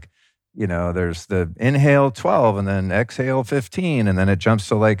 There's like, there's the inhale 12 and then exhale 15, and then it jumps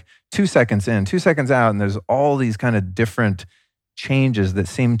to like 2 seconds in, 2 seconds out. And there's all these kind of different changes that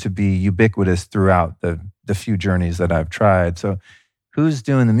seem to be ubiquitous throughout the few journeys that I've tried. So who's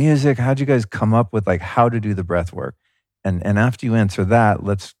doing the music? How'd you guys come up with like how to do the breath work? And after you answer that,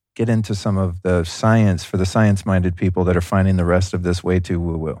 let's get into some of the science for the science-minded people that are finding the rest of this way too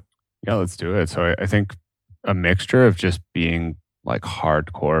woo-woo. Yeah, let's do it. So I think a mixture of just being like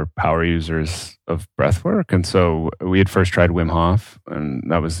hardcore power users of breath work. And so we had first tried Wim Hof, and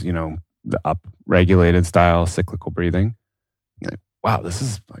that was, the up-regulated style cyclical breathing. Like, wow, this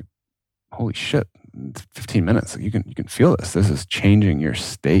is like, holy shit, it's 15 minutes. Like, you can feel this. This is changing your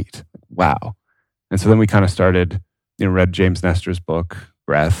state. Wow. And so then we kind of started, read James Nestor's book,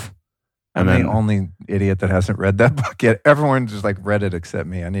 Breath. And I'm the only idiot that hasn't read that book yet. Everyone just like read it except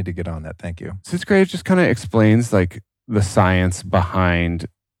me. I need to get on that. Thank you. So it's great. It just kind of explains like the science behind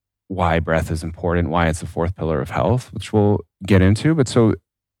why breath is important, why it's the 4th pillar of health, which we'll get into. But so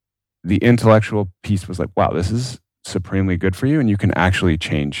the intellectual piece was like, wow, this is supremely good for you, and you can actually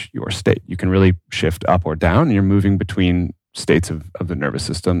change your state. You can really shift up or down, and you're moving between states of the nervous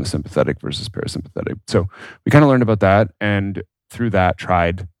system, the sympathetic versus parasympathetic. So we kind of learned about that, and through that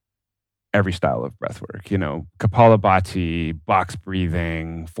tried every style of breath work, Kapalabhati, box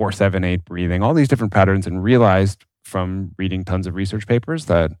breathing, 4-7-8 breathing, all these different patterns, and realized from reading tons of research papers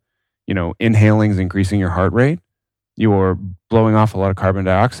that, inhaling is increasing your heart rate. You're blowing off a lot of carbon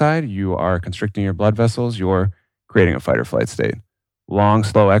dioxide. You are constricting your blood vessels. You're creating a fight or flight state. Long,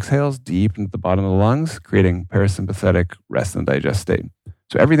 slow exhales deep into the bottom of the lungs, creating parasympathetic rest and digest state.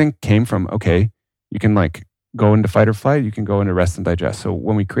 So everything came from, okay, you can go into fight or flight, you can go into rest and digest. So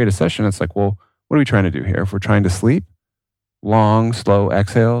when we create a session, it's like, well, what are we trying to do here? If we're trying to sleep, long, slow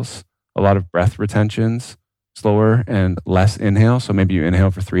exhales, a lot of breath retentions, slower and less inhale. So maybe you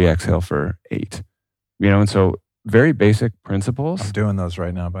inhale for 3, exhale for 8. And so very basic principles. I'm doing those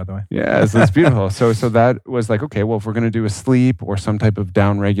right now, by the way. Yeah, it's beautiful. So that was like, okay, well, if we're going to do a sleep or some type of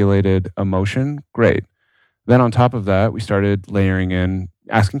down-regulated emotion, great. Then on top of that, we started layering in,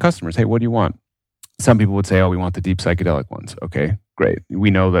 asking customers, hey, what do you want? Some people would say, oh, we want the deep psychedelic ones. Okay, great.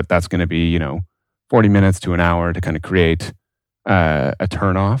 We know that that's going to be, 40 minutes to an hour to kind of create a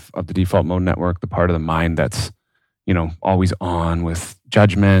turnoff of the default mode network, the part of the mind that's, always on with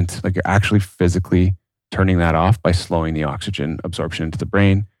judgment. Like you're actually physically turning that off by slowing the oxygen absorption into the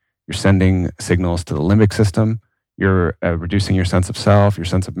brain. You're sending signals to the limbic system. You're reducing your sense of self, your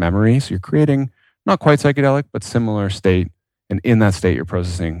sense of memory. So you're creating not quite psychedelic, but similar state. And in that state, you're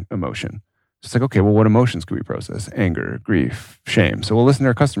processing emotion. So it's like, okay, well, what emotions could we process? Anger, grief, shame. So we'll listen to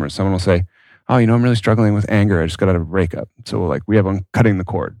our customers. Someone will say, oh, I'm really struggling with anger. I just got out of a breakup. So we have on cutting the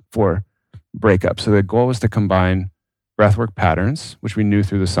cord for breakup. So the goal was to combine breathwork patterns, which we knew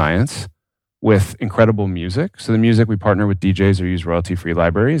through the science, with incredible music. So the music, we partner with DJs or use royalty-free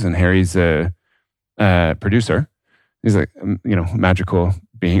libraries. And Harry's a producer. He's a magical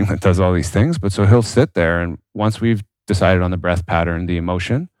being that does all these things. But so he'll sit there, and once we've decided on the breath pattern, the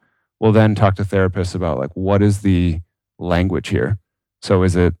emotion, we'll then talk to therapists about what is the language here. So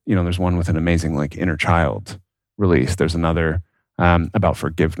is it, there's one with an amazing inner child release. There's another about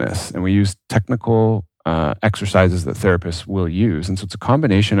forgiveness. And we use technical exercises that therapists will use. And so it's a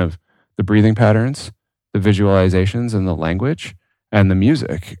combination of the breathing patterns, the visualizations, and the language, and the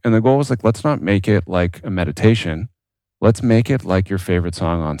music. And the goal was let's not make it like a meditation. Let's make it like your favorite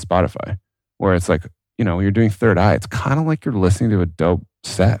song on Spotify, where it's you're doing third eye. It's kind of like you're listening to a dope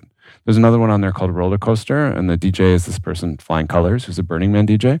set. There's another one on there called Roller Coaster, and the DJ is this person, Flying Colors, who's a Burning Man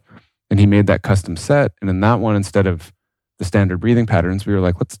DJ. And he made that custom set. And in that one, instead of the standard breathing patterns, we were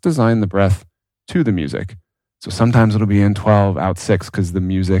like, let's design the breath to the music. So sometimes it'll be in 12, out 6, because the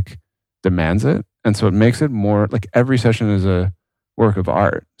music demands it. And so it makes it more every session is a work of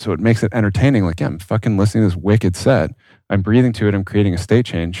art. So it makes it entertaining. I'm fucking listening to this wicked set. I'm breathing to it. I'm creating a state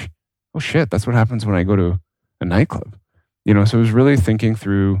change. Oh shit, that's what happens when I go to a nightclub. So it was really thinking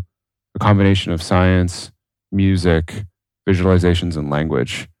through a combination of science, music, visualizations, and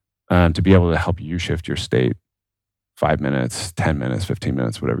language to be able to help you shift your state 5 minutes, 10 minutes, 15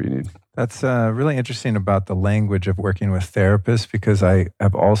 minutes, whatever you need. That's really interesting about the language of working with therapists, because I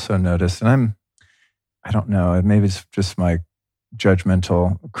have also noticed, and I don't know, maybe it's just my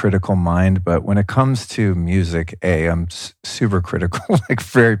judgmental, critical mind, but when it comes to music, I'm super critical,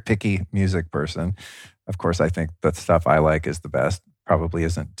 very picky music person. Of course, I think the stuff I like is the best. Probably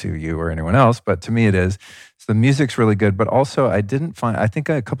isn't to you or anyone else, but to me it is. So the music's really good, but also I think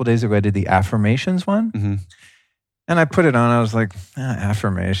a couple days ago I did the affirmations one. Mm-hmm. And I put it on. I was like,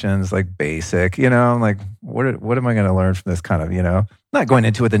 affirmations, basic, I'm like, what am I going to learn from this kind of, not going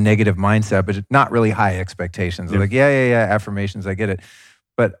into it with a negative mindset, but not really high expectations. Yeah. Affirmations, I get it.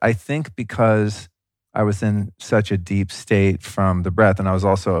 But I think because I was in such a deep state from the breath, and I was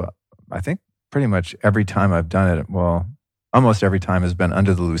also, I think pretty much every time I've done it, almost every time has been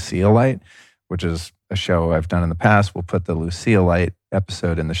under the Lucille light, which is a show I've done in the past. We'll put the Lucille light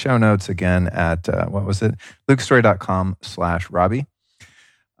episode in the show notes again at, lukestory.com/Robbie.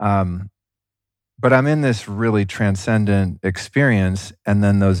 But I'm in this really transcendent experience. And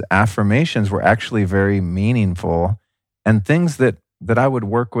then those affirmations were actually very meaningful and things that I would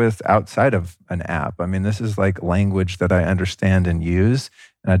work with outside of an app. I mean, this is language that I understand and use.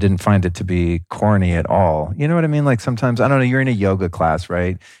 And I didn't find it to be corny at all. You know what I mean? Sometimes, I don't know, you're in a yoga class,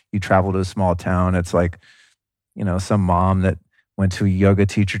 right? You travel to a small town. It's some mom that went to a yoga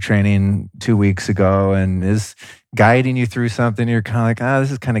teacher training 2 weeks ago and is guiding you through something. You're kind of this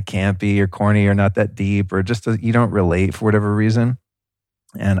is kind of campy or corny or not that deep, or just you don't relate for whatever reason.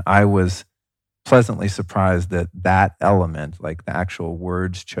 And I was pleasantly surprised that element, the actual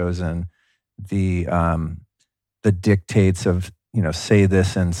words chosen, the dictates of, say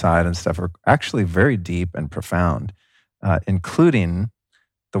this inside and stuff, are actually very deep and profound, including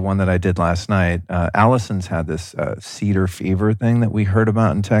the one that I did last night, Allison's had this cedar fever thing that we heard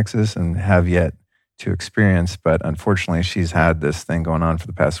about in Texas and have yet to experience. But unfortunately, she's had this thing going on for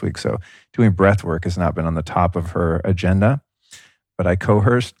the past week. So doing breath work has not been on the top of her agenda. But I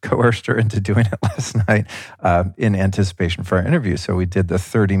coerced her into doing it last night in anticipation for our interview. So we did the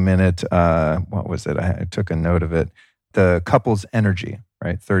 30-minute, what was it? I took a note of it. The couple's energy,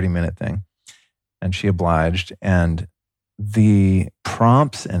 right? 30-minute thing. And she obliged. And the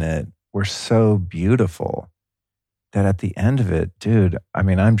prompts in it were so beautiful that at the end of it, dude, I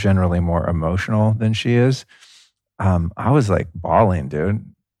mean, I'm generally more emotional than she is. I was like bawling, dude.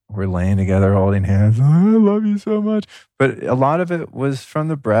 We're laying together, holding hands. Oh, I love you so much. But a lot of it was from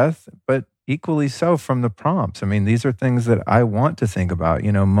the breath, but equally so from the prompts. I mean, these are things that I want to think about,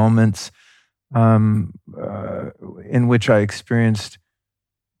 moments in which I experienced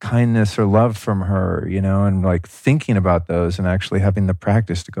kindness or love from her, and like thinking about those and actually having the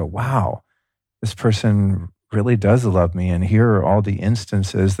practice to go, wow, this person really does love me. And here are all the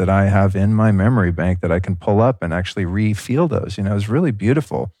instances that I have in my memory bank that I can pull up and actually re-feel those. It was really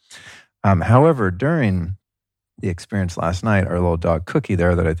beautiful. However, during the experience last night, our little dog Cookie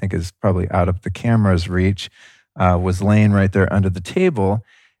there, that I think is probably out of the camera's reach, was laying right there under the table.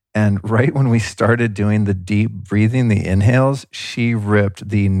 And right when we started doing the deep breathing, the inhales, she ripped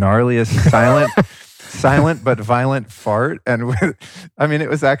the gnarliest silent but violent fart. And it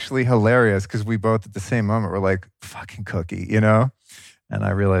was actually hilarious because we both at the same moment were like, fucking Cookie, And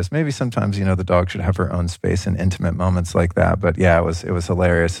I realized maybe sometimes, the dog should have her own space in intimate moments like that. But yeah, it was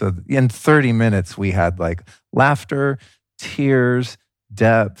hilarious. So in 30 minutes, we had like laughter, tears,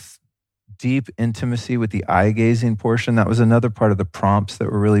 depth, deep intimacy with the eye gazing portion. That was another part of the prompts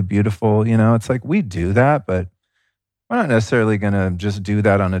that were really beautiful. It's like we do that, but we're not necessarily going to just do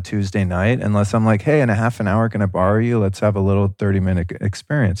that on a Tuesday night unless I'm like, hey, in a half an hour, can I borrow you? Let's have a little 30-minute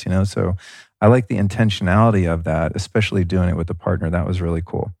experience, So I like the intentionality of that, especially doing it with a partner. That was really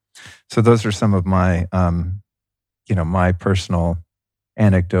cool. So those are some of my, my personal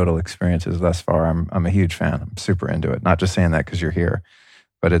anecdotal experiences thus far. I'm a huge fan. I'm super into it. Not just saying that because you're here,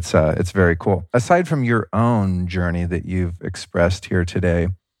 but it's very cool. Aside from your own journey that you've expressed here today,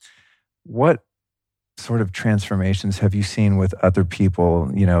 what sort of transformations have you seen with other people,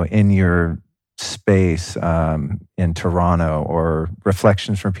 in your space in Toronto, or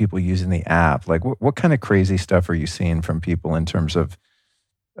reflections from people using the app? Like what kind of crazy stuff are you seeing from people in terms of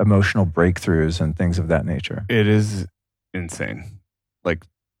emotional breakthroughs and things of that nature? It is insane. Like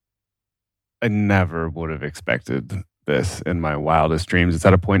I never would have expected this in my wildest dreams. It's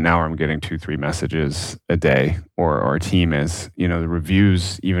at a point now where I'm getting 2-3 messages a day, or our team is, the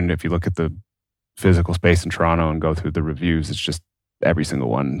reviews, even if you look at the physical space in Toronto and go through the reviews, it's just every single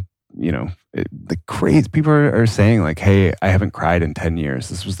one, the crazy people are saying like, hey, I haven't cried in 10 years.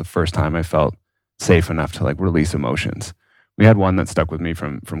 This was the first time I felt safe enough to like release emotions. We had one that stuck with me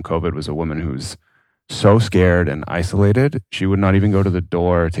from COVID, was a woman who's so scared and isolated. She would not even go to the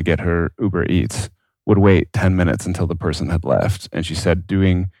door to get her Uber Eats, would wait 10 minutes until the person had left. And she said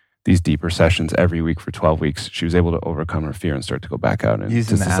doing these deeper sessions every week for 12 weeks, she was able to overcome her fear and start to go back out into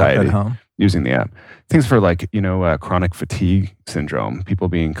society. App at home? Using the app. Things for like, chronic fatigue syndrome, people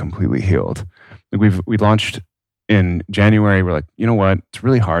being completely healed. Like we launched in January. We're like, you know what? It's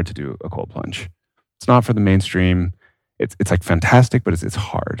really hard to do a cold plunge. It's not for the mainstream. It's like fantastic, but it's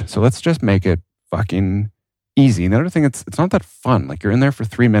hard. So let's just make it fucking easy. And the other thing, it's not that fun. Like you're in there for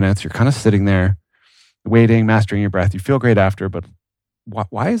 3 minutes. You're kind of sitting there waiting, mastering your breath. You feel great after, but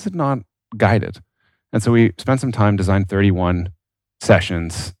why is it not guided? And so we spent some time, designed 31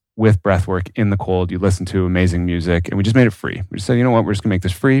 sessions with breathwork in the cold. You listen to amazing music, and we just made it free. We just said, you know what, we're just gonna make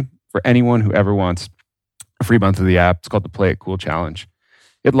this free for anyone who ever wants a free month of the app. It's called the Play It Cool Challenge.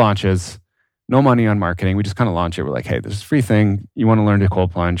 It launches, no money on marketing. We just kind of launch it. We're like, hey, this is a free thing. You want to learn to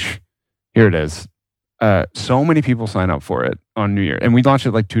cold plunge? Here it is. So many people sign up for it on New Year. And we launched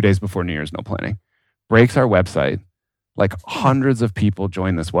it like 2 days before New Year's, no planning. Breaks our website. Like hundreds of people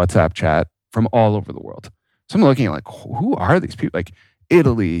join this WhatsApp chat from all over the world. So I'm looking at like, who are these people? Like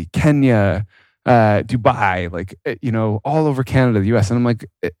Italy, Kenya, Dubai, like, all over Canada, the US. And I'm like,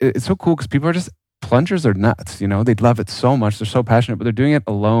 it's so cool because people are just, plungers are nuts. They'd love it so much. They're so passionate, but they're doing it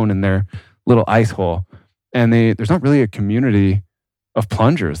alone in their little ice hole. And there's not really a community of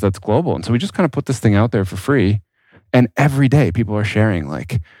plungers that's global. And so we just kind of put this thing out there for free. And every day people are sharing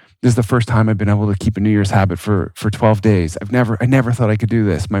like, this is the first time I've been able to keep a New Year's habit for 12 days. I never thought I could do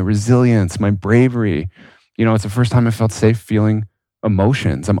this. My resilience, my bravery. It's the first time I felt safe feeling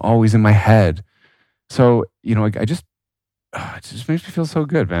emotions. I'm always in my head. So, it just makes me feel so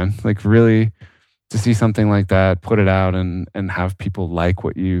good, man. Like really to see something like that, put it out and have people like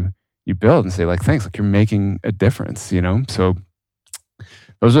what you build and say like, thanks, like you're making a difference, So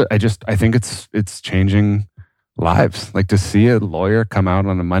those are, I think it's changing lives. Like to see a lawyer come out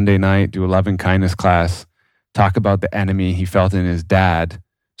on a Monday night, do a loving kindness class, talk about the enemy he felt in his dad,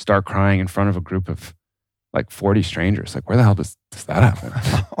 start crying in front of a group of like 40 strangers. Like where the hell does that happen?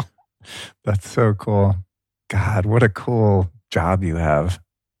 That's so cool. God, what a cool job you have.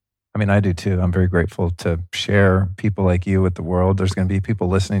 I mean, I do too. I'm very grateful to share people like you with the world. There's going to be people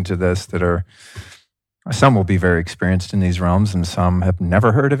listening to this that some will be very experienced in these realms and some have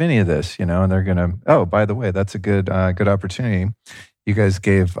never heard of any of this, and they're going to, oh, by the way, that's a good opportunity. You guys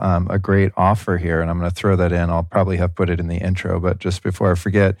gave a great offer here and I'm going to throw that in. I'll probably have put it in the intro, but just before I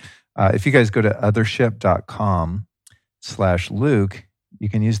forget, if you guys go to othership.com/Luke, you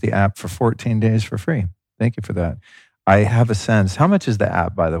can use the app for 14 days for free. Thank you for that. I have a sense. How much is the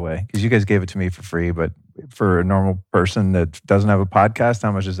app, by the way? Because you guys gave it to me for free, but for a normal person that doesn't have a podcast,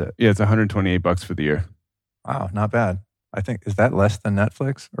 how much is it? Yeah, it's $128 for the year. Wow, not bad. I think, is that less than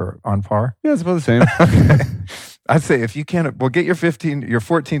Netflix or on par? Yeah, it's about the same. Okay. I'd say if you can't, well, get your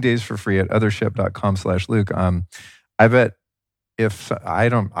 14 days for free at othership.com/Luke. I bet if I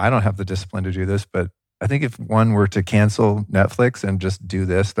don't have the discipline to do this, but I think if one were to cancel Netflix and just do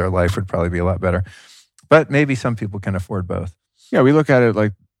this, their life would probably be a lot better. But maybe some people can afford both. Yeah, we look at it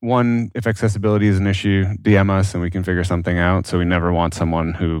like, one, if accessibility is an issue, DM us and we can figure something out. So we never want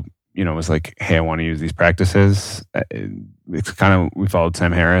someone who, was like, hey, I want to use these practices. It's kind of, we followed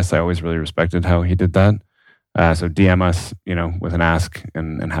Sam Harris. I always really respected how he did that. So DM us, with an ask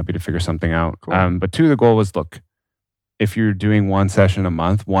and happy to figure something out. Cool. But two, the goal was, look, if you're doing one session a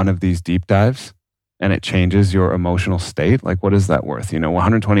month, one of these deep dives, and it changes your emotional state, like what is that worth?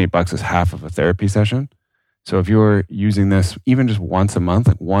 $128 is half of a therapy session. So if you're using this even just once a month,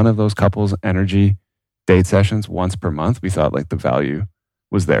 like one of those couples energy date sessions once per month, we thought like the value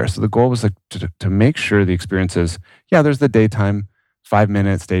was there. So the goal was like to make sure the experience is, yeah, there's the daytime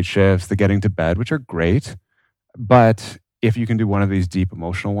 5-minute stage shifts, the getting to bed, which are great. But if you can do one of these deep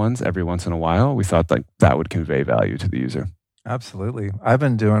emotional ones every once in a while, we thought like that would convey value to the user. Absolutely. I've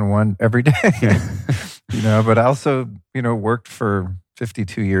been doing one every day, but I also, worked for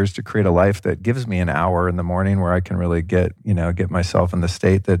 52 years to create a life that gives me an hour in the morning where I can really get myself in the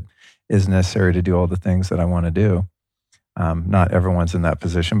state that is necessary to do all the things that I want to do. Not everyone's in that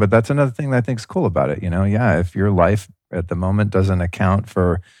position, but that's another thing that I think is cool about it. If your life at the moment doesn't account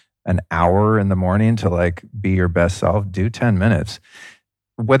for an hour in the morning to like be your best self, do 10 minutes.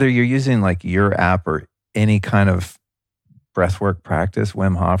 Whether you're using like your app or any kind of breathwork practice,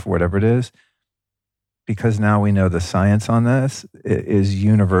 Wim Hof, whatever it is, because now we know the science on this is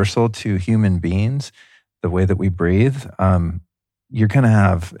universal to human beings, the way that we breathe, you're going to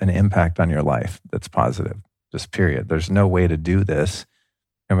have an impact on your life that's positive, just period. There's no way to do this,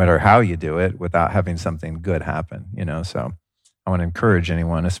 no matter how you do it, without having something good happen, So I want to encourage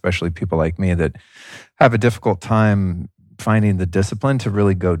anyone, especially people like me that have a difficult time finding the discipline to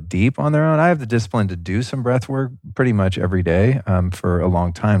really go deep on their own. I have the discipline to do some breath work pretty much every day for a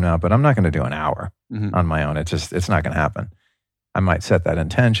long time now, but I'm not going to do an hour on my own. It's not going to happen. I might set that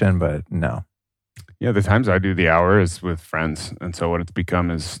intention, but no. Yeah, the times I do the hour is with friends. And so what it's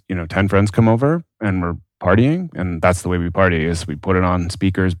become is, 10 friends come over and we're partying. And that's the way we party is we put it on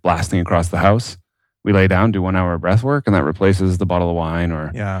speakers blasting across the house. We lay down, do 1 hour of breath work, and that replaces the bottle of wine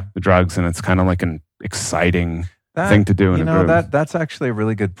or the drugs. And it's kind of like an exciting thing to do. That's actually a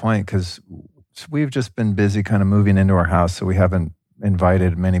really good point because we've just been busy kind of moving into our house. So we haven't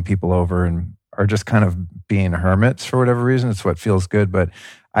invited many people over and are just kind of being hermits for whatever reason. It's what feels good. But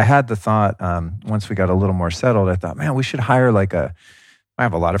I had the thought, once we got a little more settled, I thought, man, we should hire I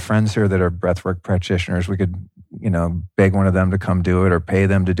have a lot of friends here that are breathwork practitioners. We could, beg one of them to come do it or pay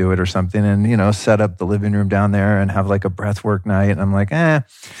them to do it or something and, set up the living room down there and have like a breathwork night. And I'm like,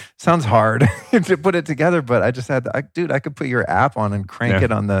 sounds hard to put it together. But I just had, I could put your app on and crank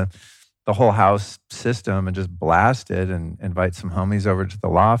it on the whole house system and just blast it and invite some homies over to the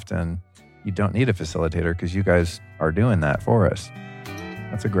loft. And you don't need a facilitator because you guys are doing that for us.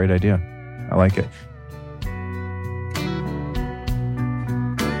 That's a great idea. I like it.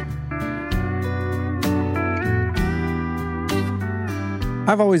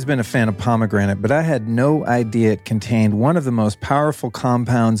 I've always been a fan of pomegranate, but I had no idea it contained one of the most powerful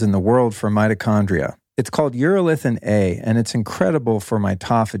compounds in the world for mitochondria. It's called urolithin A, and it's incredible for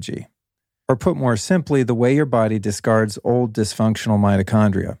mitophagy. Or put more simply, the way your body discards old dysfunctional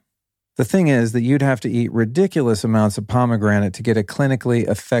mitochondria. The thing is that you'd have to eat ridiculous amounts of pomegranate to get a clinically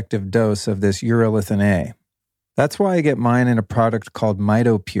effective dose of this urolithin A. That's why I get mine in a product called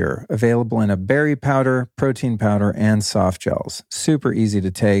MitoPure, available in a berry powder, protein powder, and soft gels. Super easy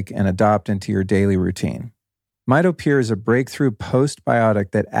to take and adopt into your daily routine. MitoPure is a breakthrough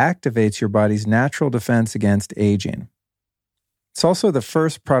postbiotic that activates your body's natural defense against aging. It's also the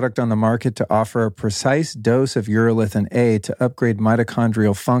first product on the market to offer a precise dose of urolithin A to upgrade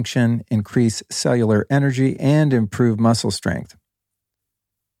mitochondrial function, increase cellular energy, and improve muscle strength.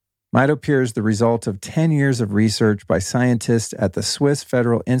 MitoPure is the result of 10 years of research by scientists at the Swiss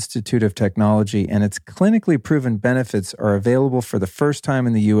Federal Institute of Technology, and its clinically proven benefits are available for the first time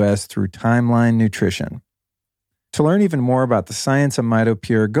in the U.S. through Timeline Nutrition. To learn even more about the science of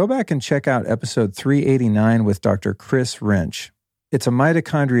MitoPure, go back and check out episode 389 with Dr. Chris Rinch. It's a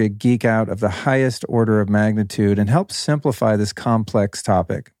mitochondria geek out of the highest order of magnitude and helps simplify this complex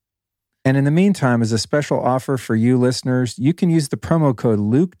topic. And in the meantime, as a special offer for you listeners, you can use the promo code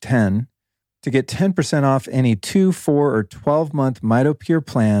Luke10 to get 10% off any 2, 4, or 12-month MitoPure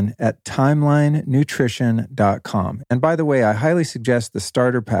plan at timelinenutrition.com. And by the way, I highly suggest the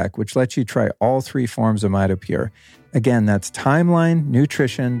starter pack, which lets you try all 3 forms of MitoPure. Again, that's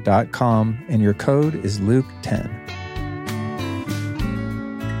timelinenutrition.com, and your code is Luke10.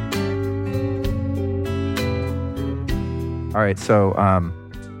 All right, so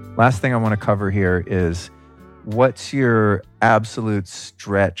last thing I want to cover here is, what's your absolute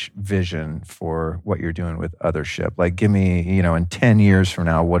stretch vision for what you're doing with Othership? Like, give me, in 10 years from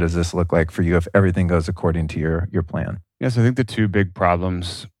now, what does this look like for you if everything goes according to your plan? Yes, I think the 2 big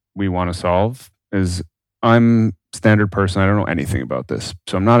problems we want to solve is, I'm a standard person. I don't know anything about this.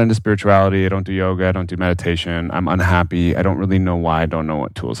 So I'm not into spirituality. I don't do yoga. I don't do meditation. I'm unhappy. I don't really know why. I don't know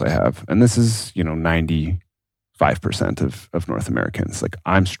what tools I have. And this is, 95% of North Americans. Like,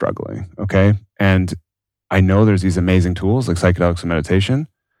 I'm struggling, okay? And I know there's these amazing tools like psychedelics and meditation,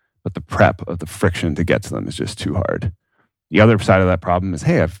 but the prep of the friction to get to them is just too hard. The other side of that problem is,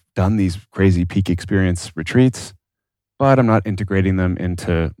 hey, I've done these crazy peak experience retreats, but I'm not integrating them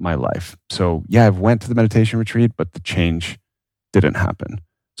into my life. So yeah, I've went to the meditation retreat, but the change didn't happen.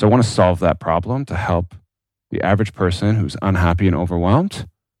 So I want to solve that problem to help the average person who's unhappy and overwhelmed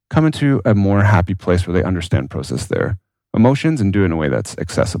come into a more happy place where they understand, process their emotions, and do it in a way that's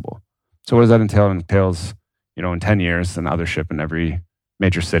accessible. So what does that entail? It entails, in 10 years, an Othership in every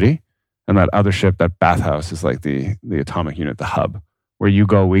major city. And that Othership, that bathhouse, is like the atomic unit, the hub, where you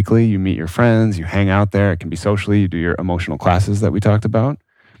go weekly, you meet your friends, you hang out there. It can be socially, you do your emotional classes that we talked about.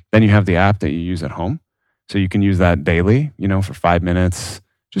 Then you have the app that you use at home. So you can use that daily, for 5 minutes,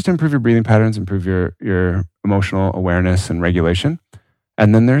 just to improve your breathing patterns, improve your emotional awareness and regulation.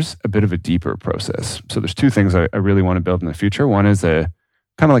 And then there's a bit of a deeper process. So there's 2 things I really want to build in the future. One is a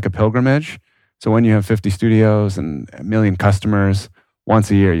kind of like a pilgrimage. So when you have 50 studios and 1 million customers, once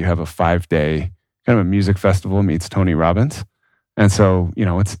a year you have a 5-day kind of a music festival meets Tony Robbins. And so,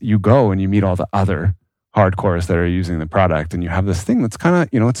 it's, you go and you meet all the other hardcores that are using the product, and you have this thing that's kind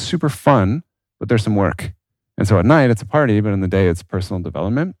of, it's super fun, but there's some work. And so at night it's a party, but in the day it's personal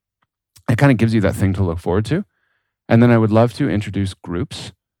development. It kind of gives you that thing to look forward to. And then I would love to introduce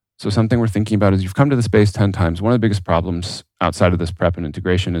groups. So something we're thinking about is, you've come to the space 10 times. One of the biggest problems outside of this prep and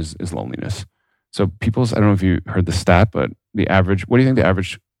integration is loneliness. So I don't know if you heard the stat, but what do you think the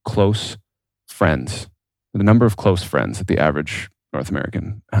average close friends, the number of close friends that the average North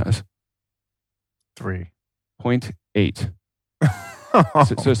American has? 3.8.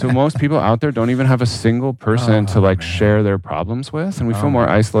 So most people out there don't even have a single person to share their problems with. And we feel more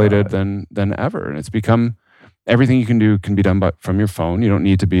isolated than ever. And it's become, everything you can do can be done from your phone. You don't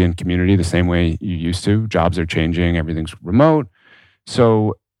need to be in community the same way you used to. Jobs are changing. Everything's remote.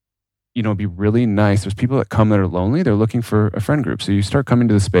 So, it'd be really nice. There's people that come that are lonely. They're looking for a friend group. So you start coming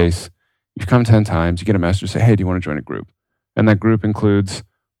to the space. You've come 10 times. You get a message, say, hey, do you want to join a group? And that group includes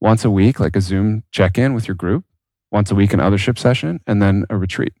once a week, like a Zoom check-in with your group, once a week an Othership session, and then a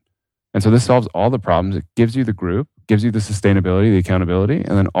retreat. And so this solves all the problems. It gives you the group, gives you the sustainability, the accountability,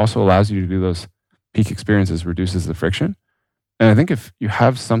 and then also allows you to do those peak experiences, reduces the friction. And I think if you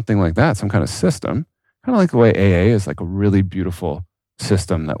have something like that, some kind of system, kind of like the way AA is like a really beautiful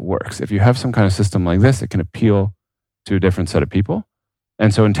system that works. If you have some kind of system like this, it can appeal to a different set of people.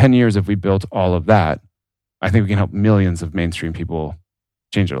 And so in 10 years, if we built all of that, I think we can help millions of mainstream people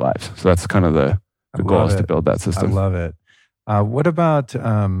change their lives. So that's kind of the goal, is to build that system. I love it. What about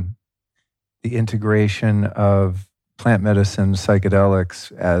the integration of plant medicine,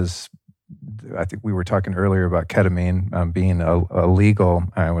 psychedelics, as I think we were talking earlier about ketamine being illegal.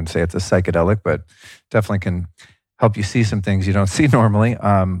 I wouldn't say it's a psychedelic, but definitely can help you see some things you don't see normally.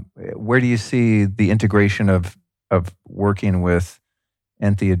 Where do you see the integration of working with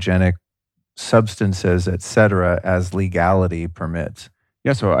entheogenic substances, etc., as legality permits?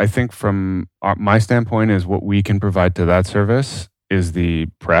 Yeah, so I think from my standpoint is what we can provide to that service is the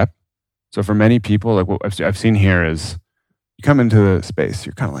prep. So for many people, like what I've seen here is you come into the space,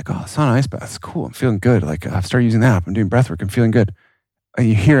 you're kind of like, oh, sauna ice baths, cool, I'm feeling good. Like I've started using the app, I'm doing breathwork, I'm feeling good. And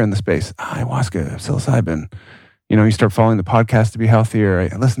you hear in the space, ayahuasca, psilocybin. You start following the podcast to be healthier.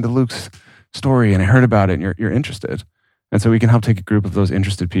 I listened to Luke's story and I heard about it and you're interested. And so we can help take a group of those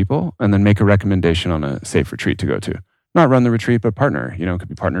interested people and then make a recommendation on a safe retreat to go to. Not run the retreat, but partner. It could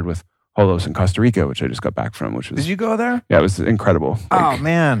be partnered with Holos in Costa Rica, which I just got back from, which was... Did you go there? Yeah, it was incredible. Oh,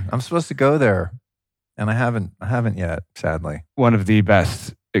 man. I'm supposed to go there. And I haven't yet, sadly. One of the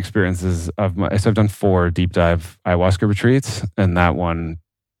best experiences of my... So I've done 4 deep dive ayahuasca retreats. And that one,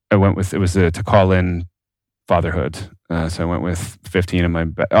 I went with... It was to call in fatherhood. So I went with 15 of my...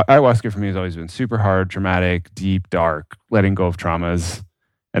 Ayahuasca for me has always been super hard, dramatic, deep, dark, letting go of traumas.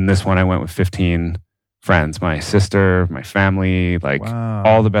 And this one I went with 15 friends, my sister, my family,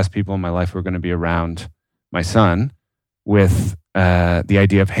 all the best people in my life who are going to be around my son with the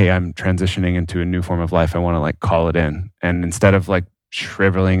idea of, hey, I'm transitioning into a new form of life. I want to call it in. And instead of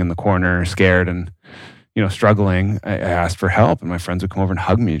shriveling in the corner, scared and, struggling, I asked for help and my friends would come over and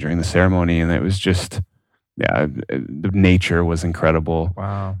hug me during the ceremony. And it was just, the nature was incredible.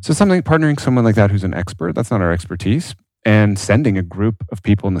 Wow. So partnering someone like that who's an expert, that's not our expertise, and sending a group of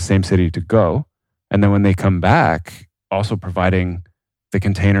people in the same city to go. And then when they come back, also providing the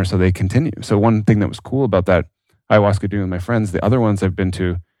container so they continue. So one thing that was cool about that ayahuasca doing with my friends, the other ones I've been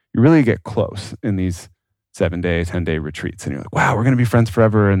to, you really get close in these 7-day, 10-day retreats. And you're like, wow, we're going to be friends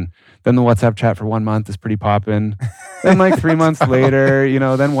forever. And then the WhatsApp chat for 1 month is pretty poppin'. Then 3 months later,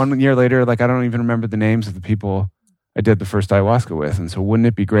 then 1 year later, I don't even remember the names of the people I did the first ayahuasca with. And so wouldn't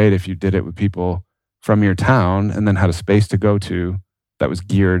it be great if you did it with people from your town and then had a space to go to that was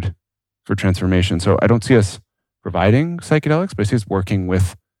geared for transformation? So I don't see us providing psychedelics, but I see us working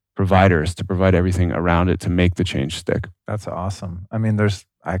with providers to provide everything around it to make the change stick. That's awesome. I mean,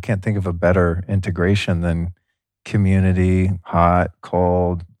 I can't think of a better integration than community, hot,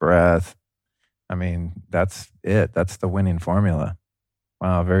 cold, breath. I mean, that's it. That's the winning formula.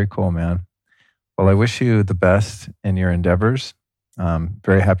 Wow, very cool, man. Well, I wish you the best in your endeavors.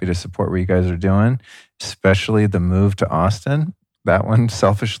 Very happy to support what you guys are doing, especially the move to Austin. That one,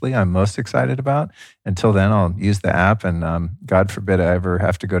 selfishly, I'm most excited about. Until then, I'll use the app, and God forbid I ever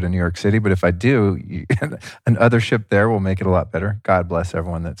have to go to New York City. But if I do, an Othership there will make it a lot better. God bless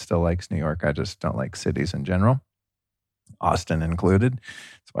everyone that still likes New York. I just don't like cities in general, Austin included.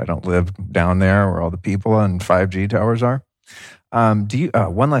 So I don't live down there where all the people and 5G towers are.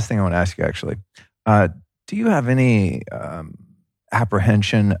 One last thing I want to ask you, actually. Do you have any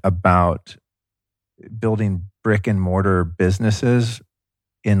apprehension about building brick and mortar businesses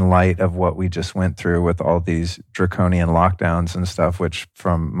in light of what we just went through with all these draconian lockdowns and stuff, which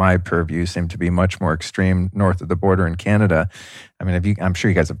from my purview seem to be much more extreme north of the border in Canada? I mean, I'm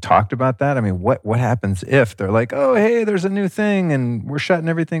sure you guys have talked about that. I mean, what happens if they're like, oh, hey, there's a new thing and we're shutting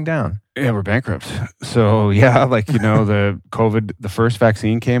everything down? Yeah, we're bankrupt. So yeah, the COVID, the first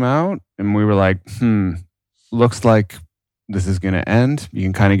vaccine came out and we were like, looks like this is going to end. You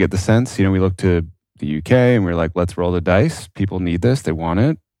can kind of get the sense, we look to the UK and we were like, let's roll the dice. People need this. They want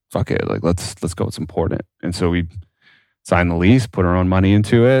it. Fuck it. Let's go. It's important. And so we signed the lease, put our own money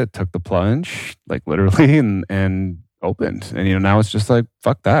into it, took the plunge, literally, and opened. And now it's just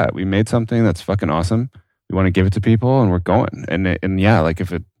fuck that. We made something that's fucking awesome. We want to give it to people and we're going. And yeah,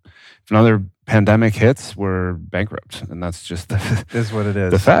 if another pandemic hits, we're bankrupt. And that's just is what it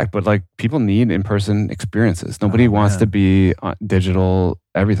is. The fact. But people need in-person experiences. Nobody wants to be digital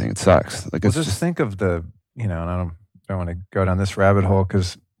everything. It sucks. Just think of the, and I don't want to go down this rabbit hole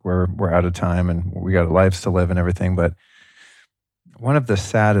because we're out of time and we got lives to live and everything. But one of the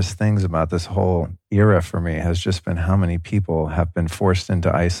saddest things about this whole era for me has just been how many people have been forced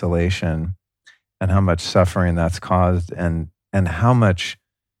into isolation and how much suffering that's caused and how much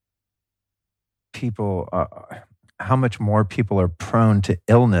how much more people are prone to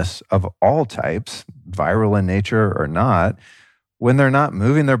illness of all types, viral in nature or not, when they're not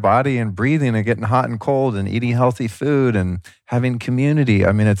moving their body and breathing and getting hot and cold and eating healthy food and having community.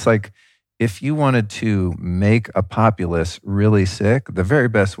 I mean, it's if you wanted to make a populace really sick, the very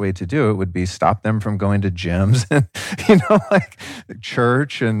best way to do it would be stop them from going to gyms and,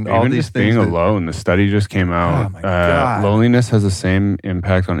 church and all these just things. Being alone, the study just came out. Oh my God. Loneliness has the same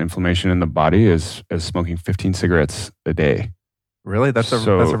impact on inflammation in the body as smoking 15 cigarettes a day. Really? That's a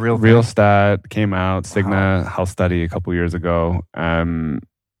real thing? Real stat came out, Cigna health study a couple years ago.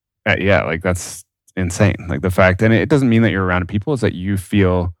 That's insane. The fact, and it doesn't mean that you're around people, it's that you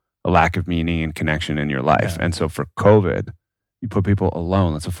feel a lack of meaning and connection in your life. And so for COVID, you put people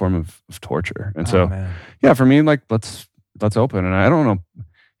alone. That's a form of torture. And for me, like, let's open. And I don't know.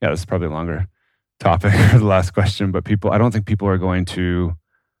 Yeah, this is probably a longer topic for the last question, but I don't think people are going to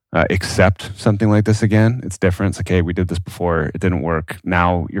accept something like this again. It's different. It's like, hey, we did this before. It didn't work.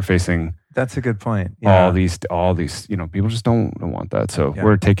 Now you're facing. That's a good point. Yeah. All these, people just don't want that. So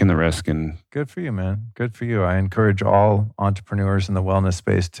we're taking the risk. And good for you, man. Good for you. I encourage all entrepreneurs in the wellness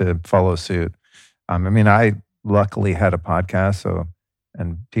space to follow suit. I luckily had a podcast,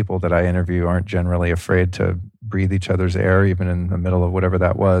 and people that I interview aren't generally afraid to breathe each other's air, even in the middle of whatever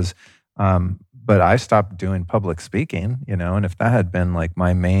that was. But I stopped doing public speaking, and if that had been like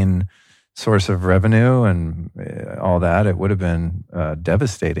my main source of revenue and all that, it would have been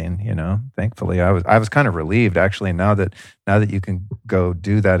devastating. Thankfully, I was kind of relieved actually. Now that you can go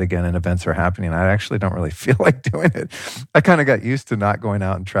do that again and events are happening, I actually don't really feel like doing it. I kind of got used to not going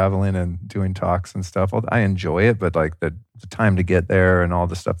out and traveling and doing talks and stuff. I enjoy it, but like the time to get there and all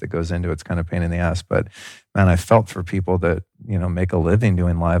the stuff that goes into it's kind of pain in the ass. But man, I felt for people that make a living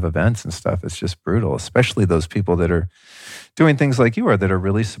doing live events and stuff. It's just brutal, especially those people that are doing things like you are, that are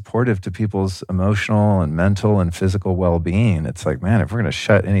really supportive to people's emotional and mental and physical well-being. It's like, man, if we're going to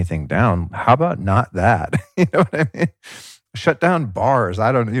shut anything down, how about not that? You know what I mean? Shut down bars.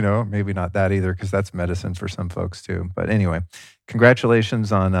 I don't, maybe not that either, because that's medicine for some folks too. But anyway,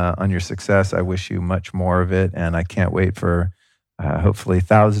 congratulations on your success. I wish you much more of it. And I can't wait for hopefully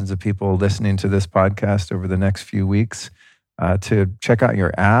thousands of people listening to this podcast over the next few weeks to check out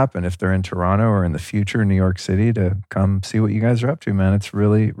your app. And if they're in Toronto or in the future, New York City, to come see what you guys are up to, man. It's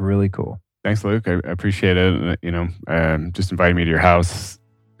really, really cool. Thanks, Luke. I appreciate it. Just inviting me to your house,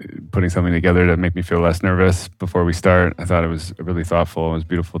 putting something together to make me feel less nervous before we start. I thought it was really thoughtful. It was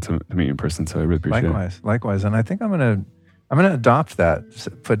beautiful to meet you in person. So I really appreciate it. Likewise. And I think I'm going to adopt that,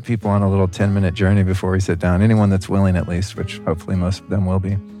 put people on a little 10-minute journey before we sit down. Anyone that's willing, at least, which hopefully most of them will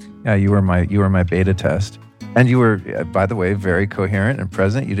be. Yeah, you were my beta test. And you were, by the way, very coherent and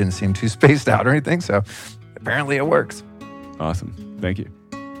present. You didn't seem too spaced out or anything. So apparently it works. Awesome. Thank you.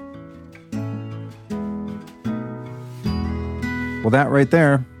 Well, that right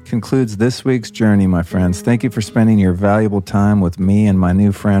there concludes this week's journey, my friends. Thank you for spending your valuable time with me and my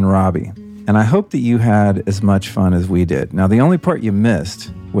new friend, Robbie. And I hope that you had as much fun as we did. Now, the only part you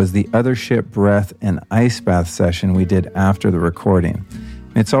missed was the Othership breath and ice bath session we did after the recording.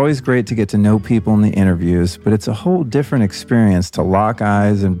 It's always great to get to know people in the interviews, but it's a whole different experience to lock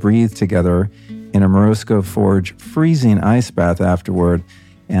eyes and breathe together in a Morosco Forge freezing ice bath afterward.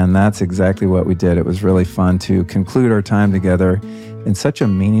 And that's exactly what we did. It was really fun to conclude our time together in such a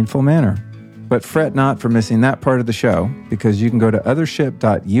meaningful manner. But fret not for missing that part of the show, because you can go to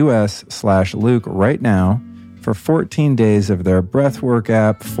othership.us/Luke right now for 14 days of their Breathwork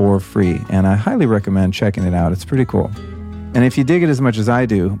app for free. And I highly recommend checking it out. It's pretty cool. And if you dig it as much as I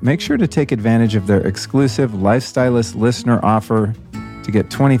do, make sure to take advantage of their exclusive Lifestylist listener offer to get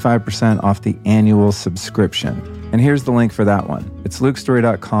 25% off the annual subscription. And here's the link for that one. It's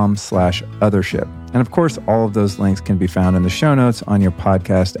lukestory.com/Othership. And of course, all of those links can be found in the show notes on your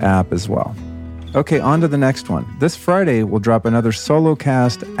podcast app as well. Okay, on to the next one. This Friday, we'll drop another solo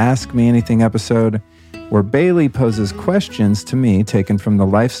cast Ask Me Anything episode where Bailey poses questions to me taken from the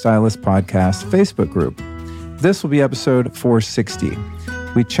Lifestylist Podcast Facebook group. This will be episode 460.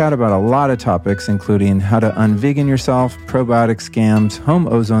 We chat about a lot of topics, including how to unvegan yourself, probiotic scams, home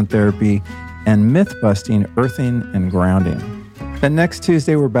ozone therapy, and myth-busting earthing and grounding. Then next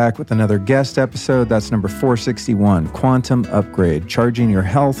Tuesday, we're back with another guest episode. That's number 461, Quantum Upgrade, charging your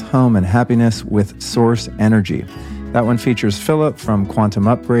health, home, and happiness with Source Energy. That one features Philip from Quantum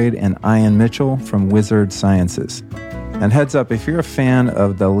Upgrade and Ian Mitchell from Wizard Sciences. And heads up, if you're a fan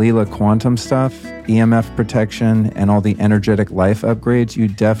of the Leela Quantum stuff, EMF protection, and all the energetic life upgrades, you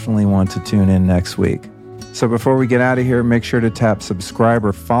definitely want to tune in next week. So before we get out of here, make sure to tap subscribe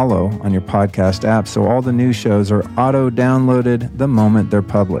or follow on your podcast app so all the new shows are auto-downloaded the moment they're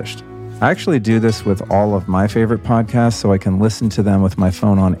published. I actually do this with all of my favorite podcasts so I can listen to them with my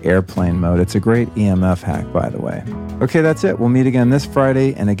phone on airplane mode. It's a great EMF hack, by the way. Okay, that's it. We'll meet again this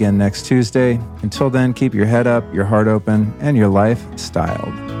Friday and again next Tuesday. Until then, keep your head up, your heart open, and your life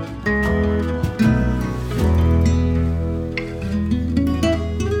styled.